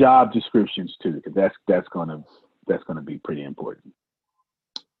the job descriptions too, because that's gonna be pretty important.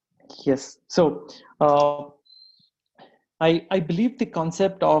 Yes. So I believe the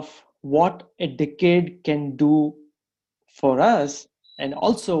concept of what a decade can do for us, and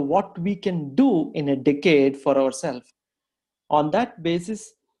also what we can do in a decade for ourselves. On that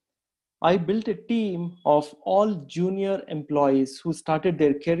basis, I built a team of all junior employees who started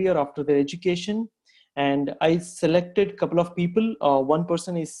their career after their education. And I selected a couple of people. One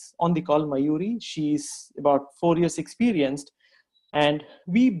person is on the call, Mayuri. She's about 4 years experienced. And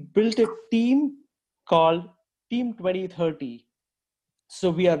we built a team called Team 2030. So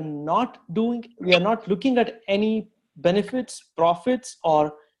we are not looking at any benefits, profits,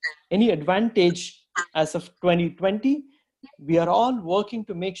 or any advantage as of 2020. We are all working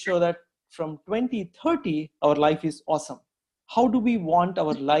to make sure that from 2030, our life is awesome. How do we want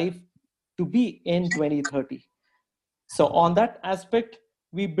our life to be in 2030? So on that aspect,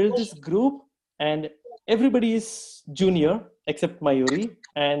 we built this group, and everybody is junior except Mayuri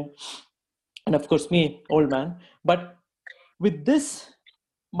and of course me, old man. But with this,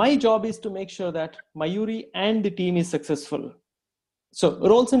 my job is to make sure that Mayuri and the team is successful. So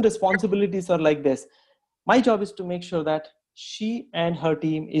roles and responsibilities are like this. My job is to make sure that she and her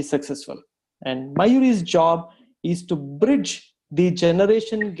team is successful. And Mayuri's job is to bridge the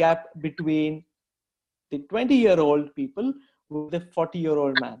generation gap between the 20-year-old people with the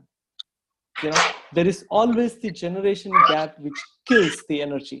 40-year-old man. There is always the generation gap which kills the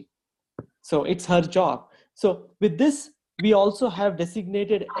energy. So it's her job. So with this, we also have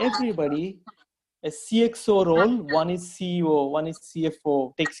designated everybody a CXO role. One is CEO, one is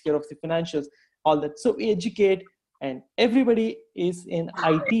CFO, takes care of the financials, all that. So we educate, and everybody is in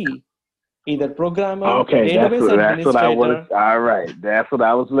IT, either programmer, database administrator. That's what I wanted. All right, that's what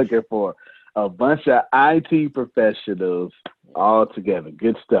I was looking for. A bunch of IT professionals all together.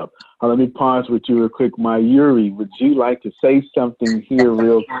 Good stuff. Let me pause with you real quick. Mayuri, would you like to say something here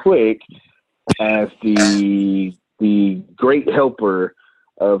real quick as the great helper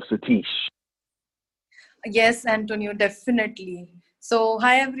of Satish? Yes, Antonio, definitely. So,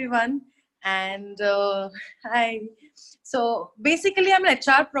 hi everyone, and hi. So, basically, I'm an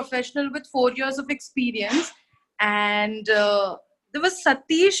HR professional with 4 years of experience, and there was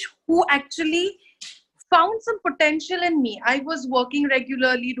Satish who actually found some potential in me. I was working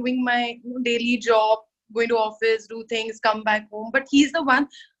regularly, doing my daily job, going to office, do things, come back home. But he's the one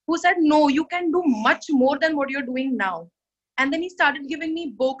who said, no, you can do much more than what you're doing now. And then he started giving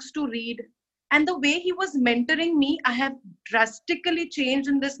me books to read. And the way he was mentoring me, I have drastically changed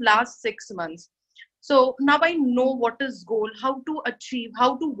in this last 6 months. So now I know what is goal, how to achieve,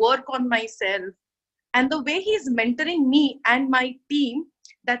 how to work on myself. And the way he's mentoring me and my team,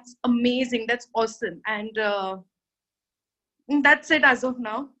 that's amazing. That's awesome. And that's it as of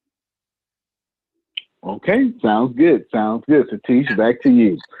now. Okay, sounds good. Satish, back to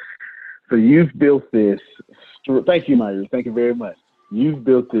you. So you've built this. Thank you, Mayuri. Thank you very much. You've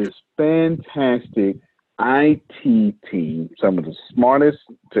built this fantastic IT team, some of the smartest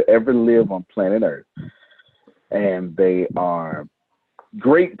to ever live on planet Earth. And they are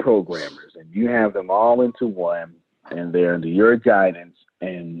great programmers, and you have them all into one, and they're under your guidance.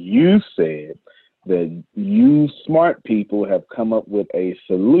 And you said that you smart people have come up with a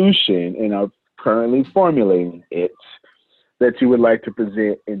solution and are currently formulating it that you would like to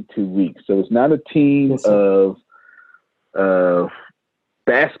present in 2 weeks. So it's not a team of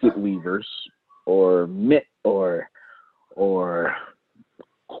basket weavers or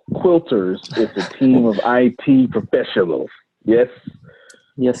quilters. It's a team of IT professionals. Yes?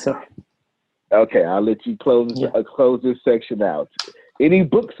 Yes, sir. Okay, I'll let you close this section out. Any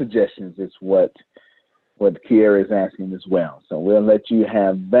book suggestions is what Kiera is asking as well. So we'll let you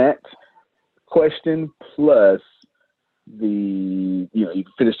have that question plus you can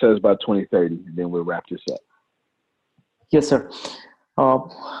finish tell us about 2030, and then we'll wrap this up. Yes, sir.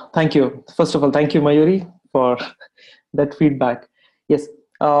 Thank you. First of all, thank you, Mayuri, for that feedback. Yes,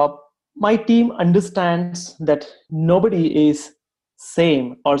 my team understands that nobody is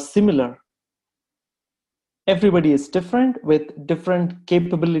same or similar. Everybody is different with different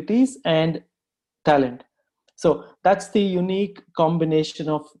capabilities and talent. So that's the unique combination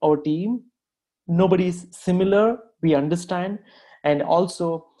of our team. Nobody is similar, we understand. And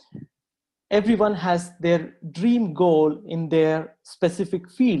also, everyone has their dream goal in their specific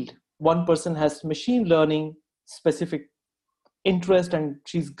field. One person has machine learning specific interest and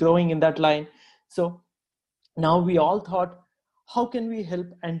she's growing in that line. So now we all thought, how can we help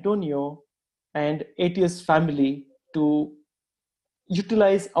Antonio and ATS family to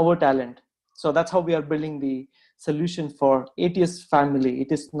utilize our talent? So that's how we are building the solution for ATS family.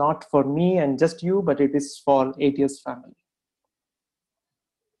 It is not for me and just you, but it is for ATS family.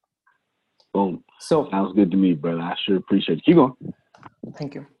 Boom. So sounds good to me, brother. I sure appreciate it. Keep going.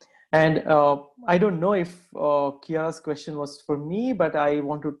 thank you. And I don't know if Kiara's question was for me, but I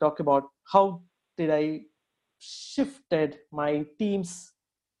want to talk about how did I shifted my team's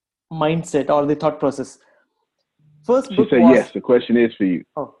mindset or the thought process. First She book said was, yes. The question is for you.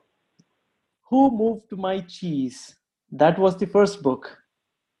 oh, Who Moved My Cheese? That was the first book.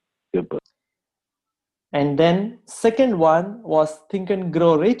 Good book. And then second one was Think and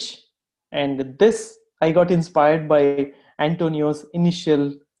Grow Rich. And this I got inspired by Antonio's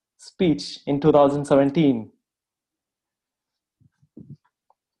initial speech in 2017.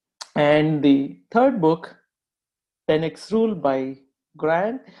 And the third book, 10X Rule by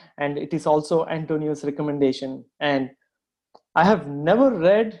Grant, and it is also Antonio's recommendation. And I have never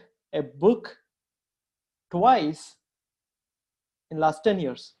read a book twice in last 10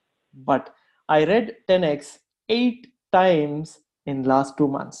 years, but I read 10X 8 times in last 2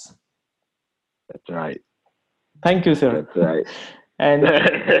 months. That's right. Thank you, sir. That's right. And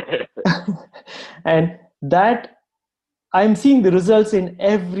and that I'm seeing the results in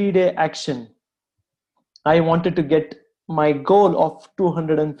everyday action. I wanted to get my goal of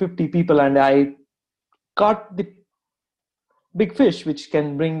 250 people, and I caught the big fish, which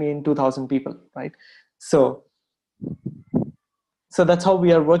can bring me in 2,000 people, right? So that's how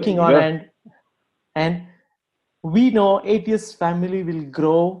we are working on, and we know ATS family will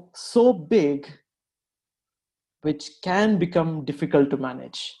grow so big, which can become difficult to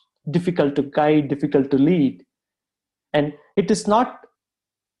manage, difficult to guide, difficult to lead. And it is not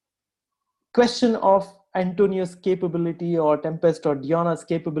question of Antonio's capability or Tempest or Dionna's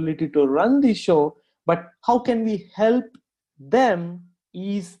capability to run the show, but how can we help them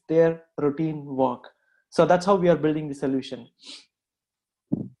ease their routine work? So that's how we are building the solution.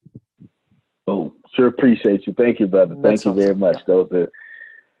 Oh, sure appreciate you. Thank you, brother. Thank you very much. Yeah. Those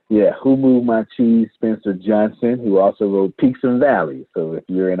are, Who Moved My Cheese, Spencer Johnson, who also wrote Peaks and Valleys. So if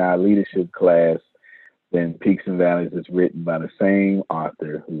you're in our leadership class, then Peaks and Valleys is written by the same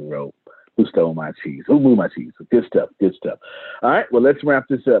author who Stole My Cheese. Who Moved My Cheese? Good stuff. Good stuff. All right. Well, let's wrap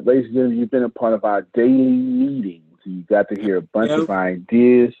this up. Ladies and gentlemen, you've been a part of our daily meetings. You got to hear a bunch of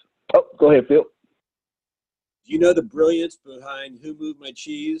ideas. Oh, go ahead, Phil. Do you know the brilliance behind Who Moved My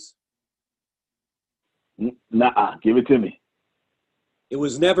Cheese? Nuh-uh. Give it to me. It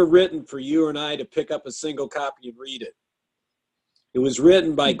was never written for you and I to pick up a single copy and read it. It was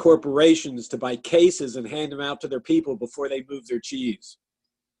written by corporations to buy cases and hand them out to their people before they move their cheese.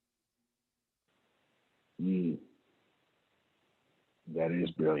 That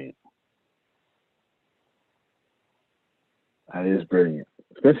is brilliant. That is brilliant.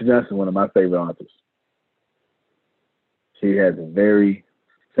 Spencer Johnson, one of my favorite authors. She has a very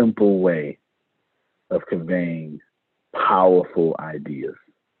simple way of conveying powerful ideas.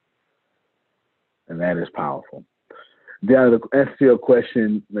 And that is powerful. The STL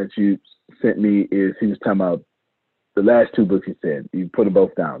question that you sent me is, he was talking about the last two books he said. You put them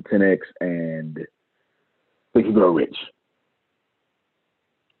both down, 10X and Think and Grow Rich.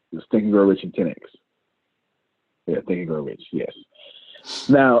 Just Think and Grow Rich and 10X. Yeah, Think and Grow Rich, yes.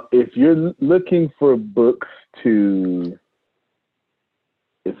 Now, if you're looking for books to,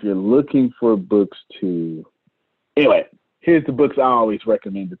 anyway, here's the books I always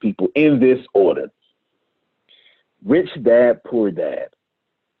recommend to people in this order. Rich Dad, Poor Dad.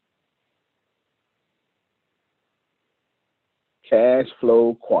 Cash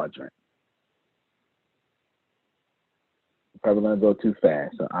Flow Quadrant. Probably going to go too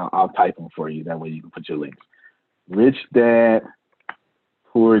fast, so I'll type them for you. That way you can put your links. Rich Dad,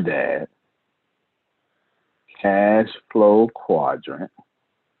 Poor Dad, Cash Flow Quadrant,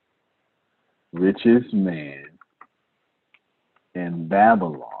 Richest Man in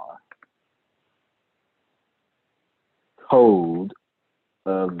Babylon, Code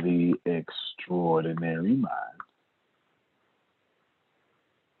of the Extraordinary Mind.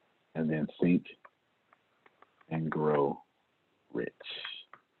 And then Think and Grow Rich.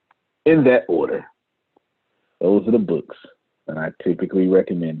 In that order, those are the books that I typically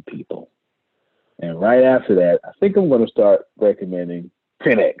recommend people. And right after that, I think I'm going to start recommending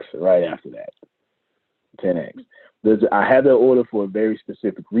 10X right after that. 10X. I have that order for a very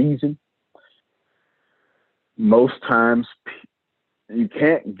specific reason. Most times, you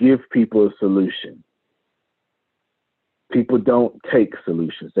can't give people a solution. People don't take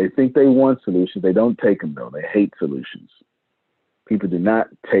solutions. They think they want solutions. They don't take them, though. They hate solutions. People do not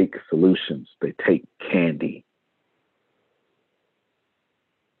take solutions. They take candy.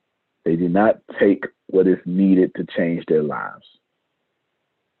 They do not take what is needed to change their lives.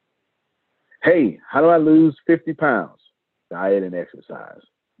 Hey, how do I lose 50 pounds? Diet and exercise.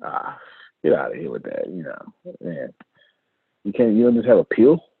 Get out of here with that. Man. You don't just have a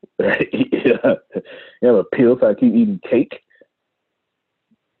pill. You have a pill so I keep eating cake.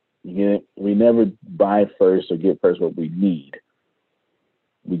 We never buy first or get first what we need.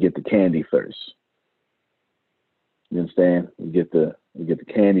 We get the candy first. You understand? We get the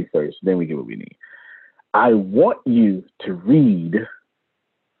candy first, then we get what we need. I want you to read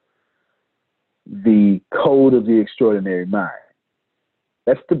The Code of the Extraordinary Mind.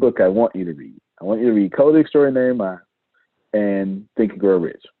 That's the book I want you to read. I want you to read Code of the Extraordinary Mind and Think and Grow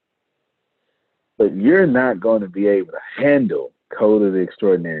Rich. But you're not going to be able to handle Code of the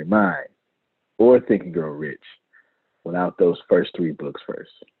Extraordinary Mind or Think and Grow Rich without those first 3 books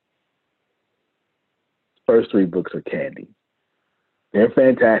first. First 3 books are candy. They're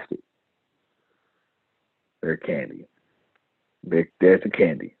fantastic. They're candy. There's the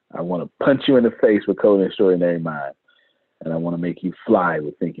candy. I want to punch you in the face with Code of the Extraordinary Mind, and I want to make you fly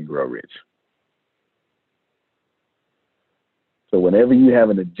with Think and Grow Rich. So whenever you have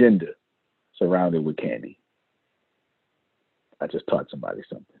an agenda, surround it with candy. I just taught somebody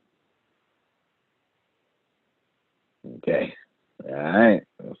something. Okay. All right.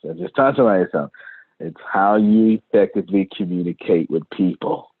 So I just taught somebody something. It's how you effectively communicate with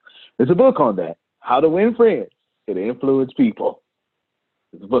people. There's a book on that. How to Win Friends and Influence People.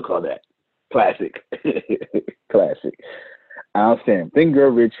 There's a book on that. Classic. Classic. Outstanding. Think, Grow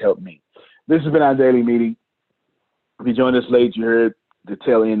Rich, help me. This has been our daily meeting. If you joined us late, you heard the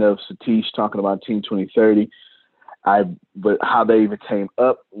tail end of Satish talking about Team 2030. But how they even came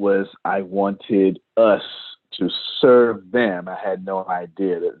up was I wanted us to serve them. I had no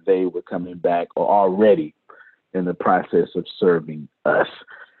idea that they were coming back or already in the process of serving us.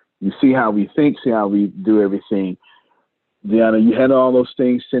 You see how we think, see how we do everything. Deanna, you had all those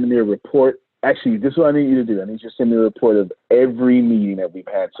things. Send me a report. Actually, this is what I need you to do. I need you to send me a report of every meeting that we've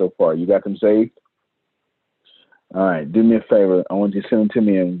had so far. You got them saved? All right, do me a favor. I want you to send them to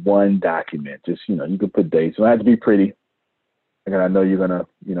me in one document. Just, you can put dates. It don't have to be pretty. And I know you're going to,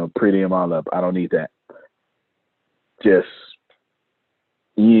 pretty them all up. I don't need that. Just,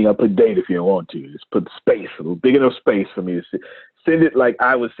 you ain't going to put date if you don't want to. Just put space, a little big enough space for me to send it like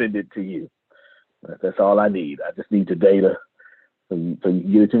I would send it to you. That's all I need. I just need the data. So you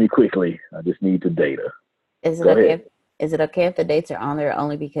can get it to me quickly. I just need the data. Is it okay if the dates are on there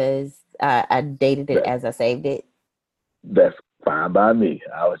only because I dated it as I saved it? That's fine by me.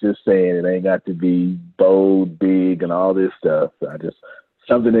 I was just saying it ain't got to be bold, big, and all this stuff.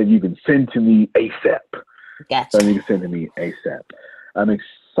 Something that you can send to me ASAP. Gotcha. Something you can send to me ASAP. I'm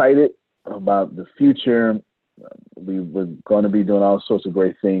excited about the future. We're going to be doing all sorts of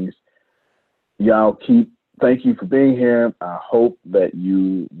great things. Y'all thank you for being here. I hope that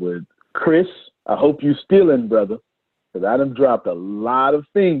you would, Chris, I hope you stealing, brother, because I done dropped a lot of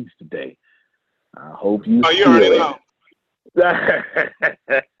things today. I hope you you already know.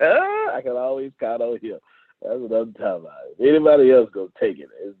 I can always count on you. That's what I'm talking about. If anybody else go take it,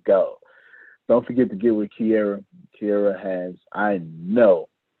 it's go. Don't forget to get with Kiara. Kiara has, I know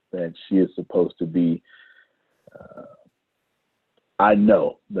that she is supposed to be, I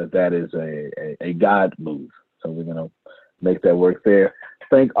know that is a God move. So we're going to make that work there.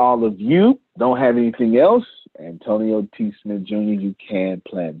 Thank all of you. Don't have anything else. Antonio T. Smith Jr., you can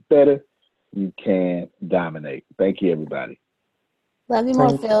plan better. You can dominate. Thank you, everybody. Love you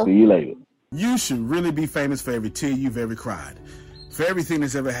more, Phil. See you later. You should really be famous for every tear you've ever cried, for everything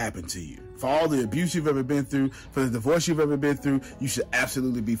that's ever happened to you, for all the abuse you've ever been through, for the divorce you've ever been through. You should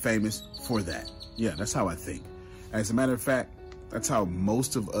absolutely be famous for that. Yeah, that's how I think. As a matter of fact, that's how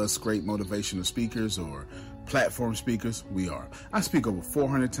most of us great motivational speakers or platform speakers, we are. I speak over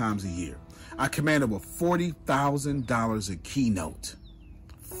 400 times a year. I command over $40,000 a keynote.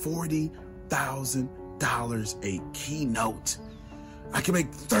 $40,000 a keynote. I can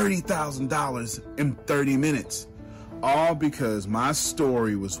make $30,000 in 30 minutes. All because my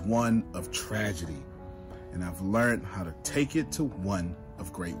story was one of tragedy. And I've learned how to take it to one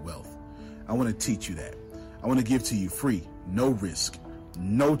of great wealth. I want to teach you that. I want to give to you free, no risk,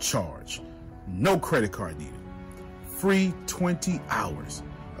 no charge, no credit card needed. Free 20 hours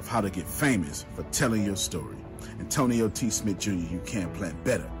of how to get famous for telling your story. Antonio T. Smith Jr., you can plan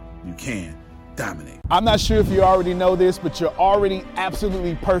better. You can dominate. I'm not sure if you already know this, but you're already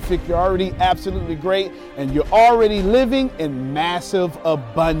absolutely perfect. You're already absolutely great, and you're already living in massive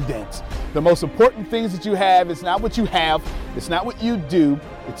abundance. The most important things that you have is not what you have, it's not what you do,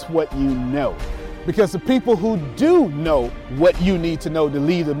 it's what you know. Because the people who do know what you need to know to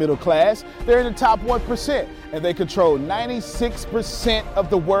lead the middle class, they're in the top 1%, and they control 96%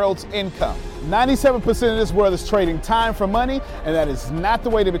 of the world's income. 97% of this world is trading time for money, and that is not the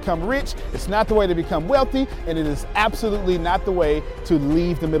way to become rich, it's not the way to become wealthy, and it is absolutely not the way to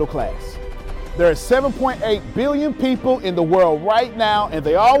leave the middle class. There are 7.8 billion people in the world right now, and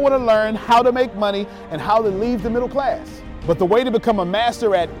they all want to learn how to make money and how to leave the middle class. But the way to become a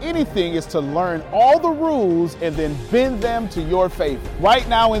master at anything is to learn all the rules and then bend them to your favor. Right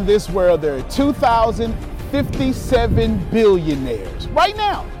now in this world, there are 2,057 billionaires. Right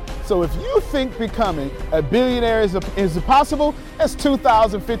now. So if you think becoming a billionaire is impossible, that's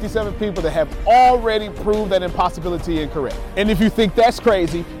 2,057 people that have already proved that impossibility incorrect. And if you think that's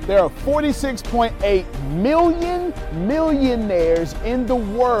crazy, there are 46.8 million millionaires in the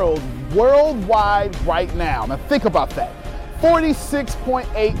world, worldwide right now. Now think about that.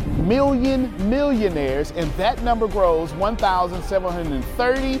 46.8 million millionaires, and that number grows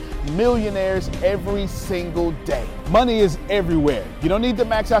 1,730 millionaires every single day. Money is everywhere. You don't need to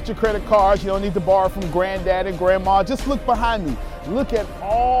max out your credit cards. You don't need to borrow from granddad and grandma. Just look behind me. Look at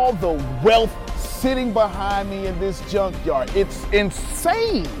all the wealth sitting behind me in this junkyard. It's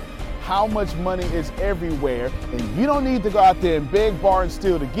insane how much money is everywhere, and you don't need to go out there and beg, borrow, and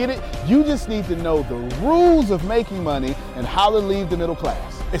steal to get it. You just need to know the rules of making money and how to leave the middle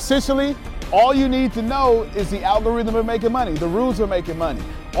class. Essentially, all you need to know is the algorithm of making money, the rules of making money.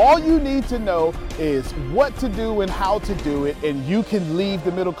 All you need to know is what to do and how to do it, and you can leave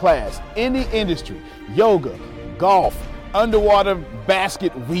the middle class. Any industry, yoga, golf, underwater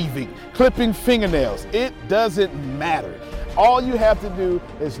basket weaving, clipping fingernails, it doesn't matter. All you have to do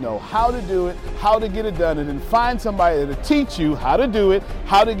is know how to do it, how to get it done, and then find somebody to teach you how to do it,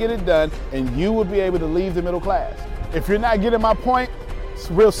 how to get it done, and you will be able to leave the middle class. If you're not getting my point,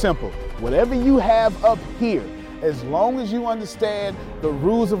 it's real simple. Whatever you have up here, as long as you understand the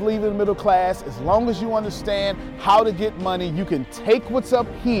rules of leaving the middle class, as long as you understand how to get money, you can take what's up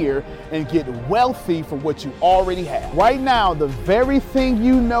here and get wealthy from what you already have. Right now, the very thing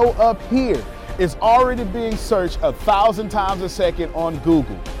you know up here is already being searched 1,000 times a second on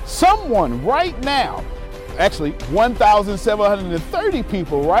Google. Someone right now, actually 1,730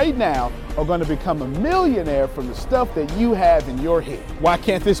 people right now are going to become a millionaire from the stuff that you have in your head. Why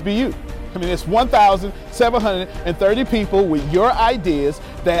can't this be you? I mean, it's 1,730 people with your ideas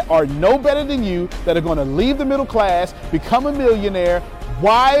that are no better than you, that are going to leave the middle class, become a millionaire.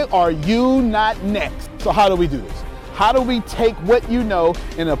 Why are you not next? So how do we do this? How do we take what you know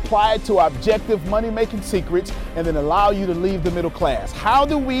and apply it to objective money-making secrets and then allow you to leave the middle class? How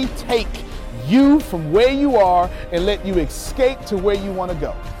do we take you from where you are and let you escape to where you want to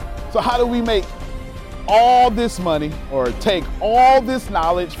go? So how do we make all this money or take all this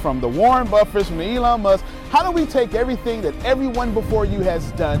knowledge from the Warren Buffetts, from the Elon Musk? How do we take everything that everyone before you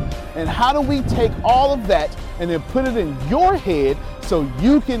has done, and how do we take all of that and then put it in your head so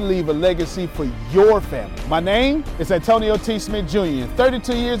you can leave a legacy for your family? My name is Antonio T. Smith Jr.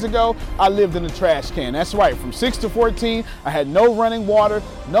 32 years ago, I lived in a trash can. That's right, from 6 to 14, I had no running water,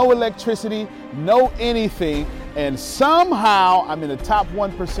 no electricity, no anything, and somehow I'm in the top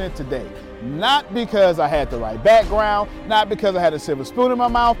 1% today. Not because I had the right background, not because I had a silver spoon in my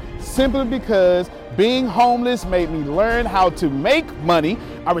mouth, simply because being homeless made me learn how to make money.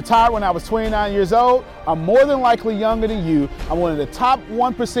 I retired when I was 29 years old. I'm more than likely younger than you. I'm one of the top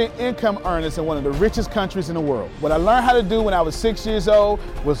 1% income earners in one of the richest countries in the world. What I learned how to do when I was 6 years old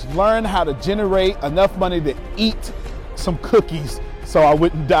was learn how to generate enough money to eat some cookies so I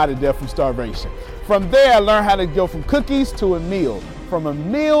wouldn't die to death from starvation. From there, I learned how to go from cookies to a meal. From a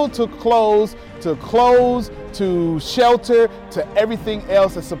meal to clothes to shelter to everything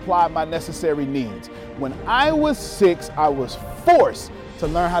else that supplied my necessary needs. When I was 6, I was forced to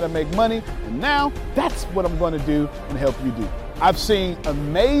learn how to make money, and now that's what I'm going to do and help you do. I've seen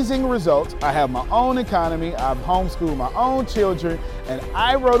amazing results. I have my own economy, I've homeschooled my own children, and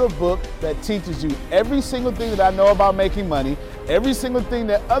I wrote a book that teaches you every single thing that I know about making money, every single thing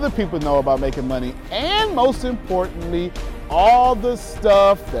that other people know about making money, and most importantly, all the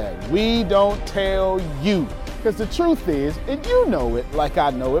stuff that we don't tell you. Because the truth is, and you know it like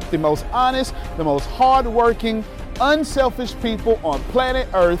I know it, the most honest, the most hardworking, unselfish people on planet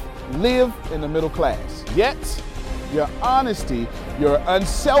Earth live in the middle class. Yet, your honesty, your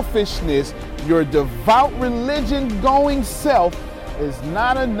unselfishness, your devout religion-going self is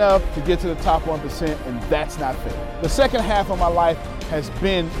not enough to get to the top 1%, and that's not fair. The second half of my life has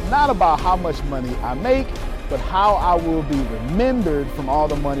been not about how much money I make, but how I will be remembered from all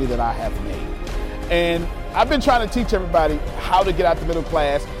the money that I have made. And I've been trying to teach everybody how to get out the middle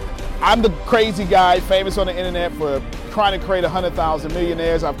class. I'm the crazy guy famous on the internet for trying to create 100,000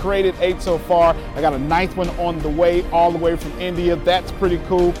 millionaires. I've created 8 so far. I got a 9th one on the way, all the way from India. That's pretty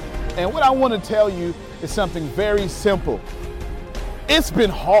cool. And what I want to tell you is something very simple. It's been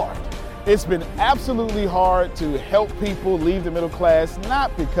hard. It's been absolutely hard to help people leave the middle class,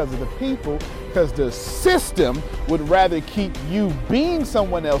 not because of the people, because the system would rather keep you being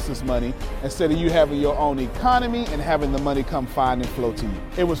someone else's money instead of you having your own economy and having the money come find and flow to you.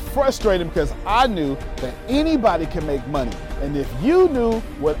 It was frustrating because I knew that anybody can make money. And if you knew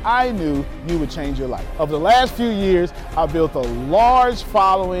what I knew, you would change your life. Over the last few years, I've built a large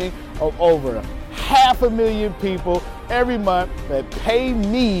following of over 500,000 people every month that pay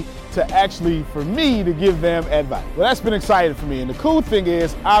me for me to give them advice. Well, that's been exciting for me. And the cool thing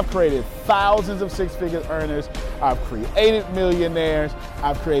is I've created thousands of six-figure earners. I've created millionaires.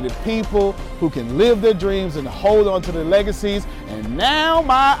 I've created people who can live their dreams and hold on to their legacies. And now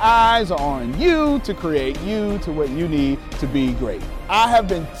my eyes are on you to create you to what you need to be great. I have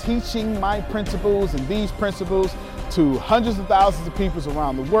been teaching my principles and these principles to hundreds of thousands of people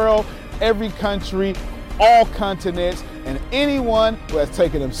around the world, every country, all continents, and anyone who has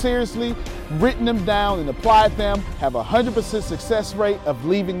taken them seriously, written them down, and applied them have a 100% success rate of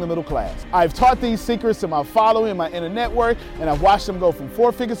leaving the middle class. I've taught these secrets to my following, my inner network, and I've watched them go from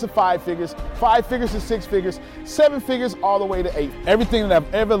 4 figures to 5 figures, 5 figures to 6 figures, 7 figures, all the way to 8. Everything that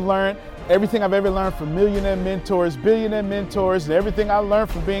I've ever learned from millionaire mentors, billionaire mentors, and everything I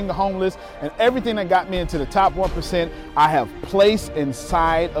learned from being homeless, and everything that got me into the top 1%, I have placed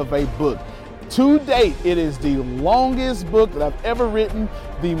inside of a book. To date, it is the longest book that I've ever written,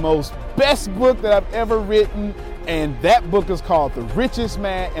 the most best book that I've ever written, and that book is called The Richest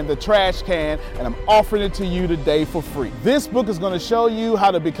Man in the Trash Can, and I'm offering it to you today for free. This book is going to show you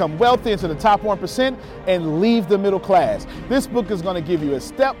how to become wealthy into the top 1% and leave the middle class. This book is going to give you a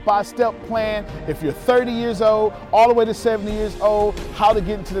step-by-step plan if you're 30 years old, all the way to 70 years old, how to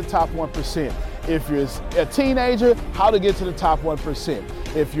get into the top 1%. If you're a teenager, how to get to the top 1%.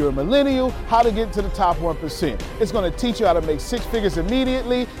 If you're a millennial, how to get to the top 1%. It's going to teach you how to make 6 figures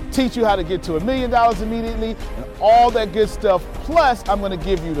immediately, teach you how to get to $1 million immediately, and all that good stuff. Plus, I'm going to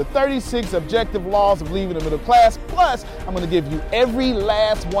give you the 36 objective laws of leaving the middle class. Plus, I'm going to give you every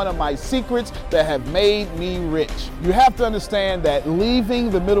last one of my secrets that have made me rich. You have to understand that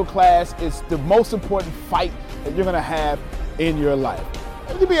leaving the middle class is the most important fight that you're going to have in your life.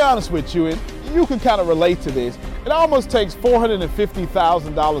 And to be honest with you, and you can kind of relate to this, it almost takes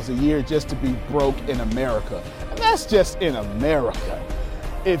 $450,000 a year just to be broke in America. And that's just in America.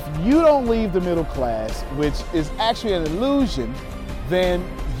 If you don't leave the middle class, which is actually an illusion, then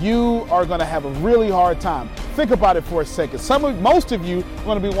you are going to have a really hard time. Think about it for a second. Most of you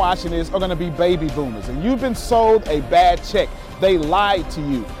going to be watching this are going to be baby boomers, and you've been sold a bad check. They lied to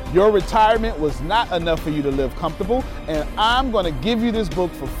you. Your retirement was not enough for you to live comfortable, and I'm going to give you this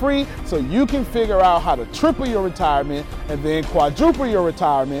book for free so you can figure out how to triple your retirement and then quadruple your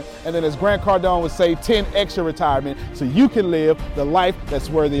retirement, and then as Grant Cardone would say, 10x your retirement so you can live the life that's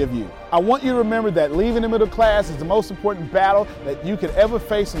worthy of you. I want you to remember that leaving the middle class is the most important battle that you could ever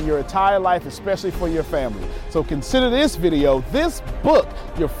face in your entire life, especially for your family. So consider this video, this book,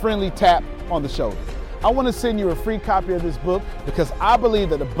 your friendly tap on the shoulder. I want to send you a free copy of this book because I believe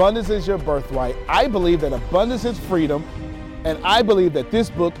that abundance is your birthright. I believe that abundance is freedom, and I believe that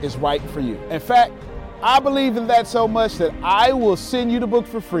this book is right for you. In fact, I believe in that so much that I will send you the book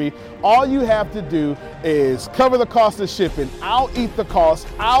for free. All you have to do is cover the cost of shipping. I'll eat the cost.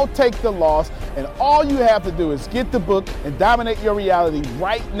 I'll take the loss. And all you have to do is get the book and dominate your reality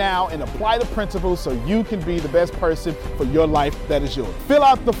right now and apply the principles so you can be the best person for your life that is yours. Fill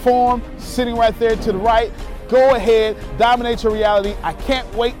out the form sitting right there to the right. Go ahead, dominate your reality. I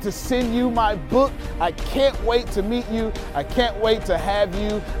can't wait to send you my book. I can't wait to meet you. I can't wait to have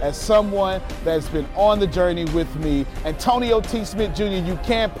you as someone that's been on the journey with me. Antonio T. Smith Jr., you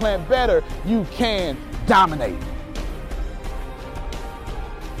can plan better. You can dominate.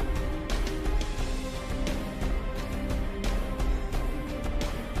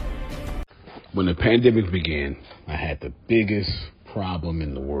 When the pandemic began, I had the biggest problem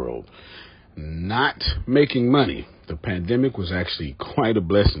in the world. Not making money. The pandemic was actually quite a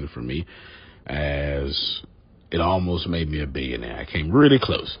blessing for me, as it almost made me a billionaire. I came really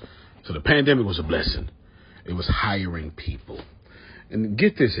close. So the pandemic was a blessing. It was hiring people. And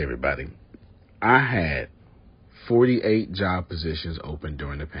get this, everybody. I had 48 job positions open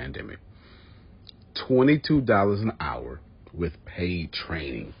during the pandemic. $22 an hour with paid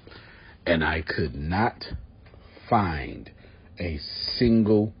training. And I could not find a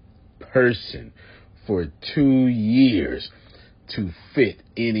single person for 2 years to fit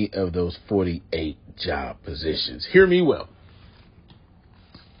any of those 48 job positions. Hear me well.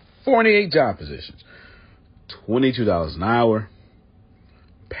 48 job positions, $22 an hour,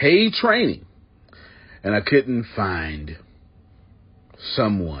 paid training, and I couldn't find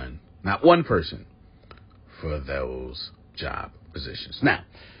someone, not one person, for those job positions. Now,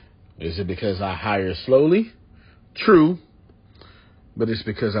 is it because I hire slowly? True. But it's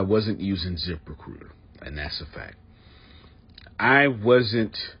because I wasn't using ZipRecruiter, and that's a fact. I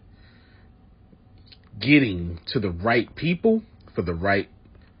wasn't getting to the right people for the right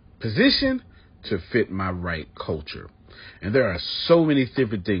position to fit my right culture. And there are so many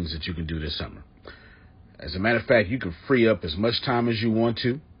different things that you can do this summer. As a matter of fact, you can free up as much time as you want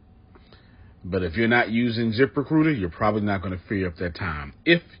to. But if you're not using ZipRecruiter, you're probably not going to free up that time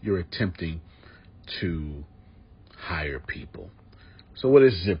if you're attempting to hire people. So what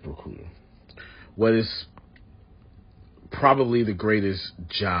is ZipRecruiter? What is probably the greatest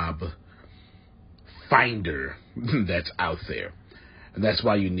job finder that's out there. And that's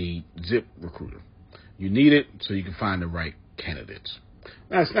why you need ZipRecruiter. You need it so you can find the right candidates.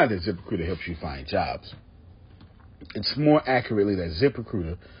 Now, it's not that ZipRecruiter helps you find jobs. It's more accurately that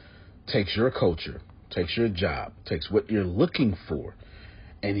ZipRecruiter takes your culture, takes your job, takes what you're looking for,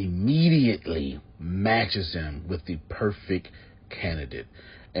 and immediately matches them with the perfect candidate.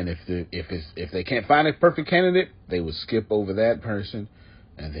 And if they can't find a perfect candidate, they will skip over that person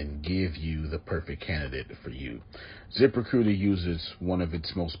and then give you the perfect candidate for you. ZipRecruiter uses one of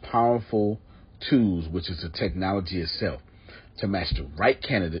its most powerful tools, which is the technology itself, to match the right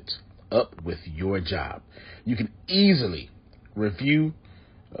candidates up with your job. You can easily review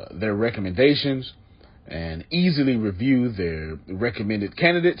their recommendations and easily review their recommended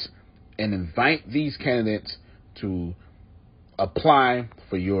candidates and invite these candidates to apply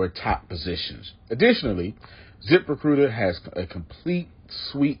for your top positions. Additionally, ZipRecruiter has a complete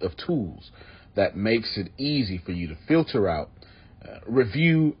suite of tools that makes it easy for you to filter out,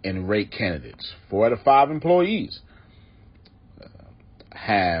 review, and rate candidates. 4 out of 5 employees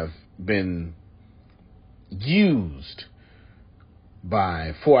have been used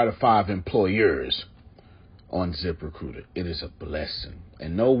by 4 out of 5 employers on ZipRecruiter. It is a blessing.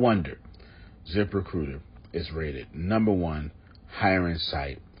 And no wonder ZipRecruiter is rated #1 hiring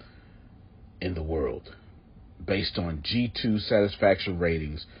site in the world based on G2 satisfaction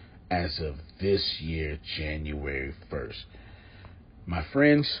ratings as of this year, January 1st. My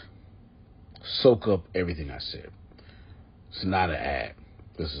friends, soak up everything I said. It's not an ad.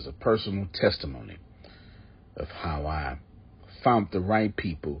 This is a personal testimony of how I found the right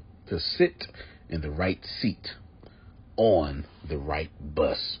people to sit in the right seat on the right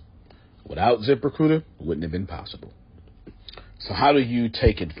bus. Without ZipRecruiter, it wouldn't have been possible. So how do you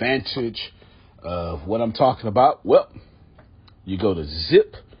take advantage of what I'm talking about? Well, you go to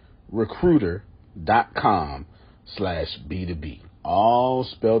ZipRecruiter.com/B2B. All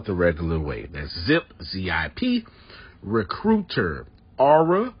spelled the regular way. That's Zip, Z-I-P, Recruiter,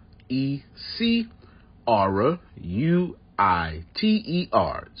 Aura, E-C, Aura, U-I-T-E-R,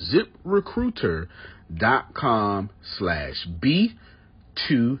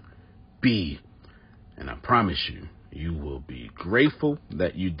 ZipRecruiter.com/B2B. And I promise you, you will be grateful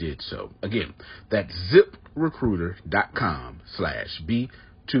that you did so. Again, that's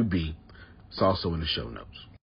ZipRecruiter.com/B2B. It's also in the show notes.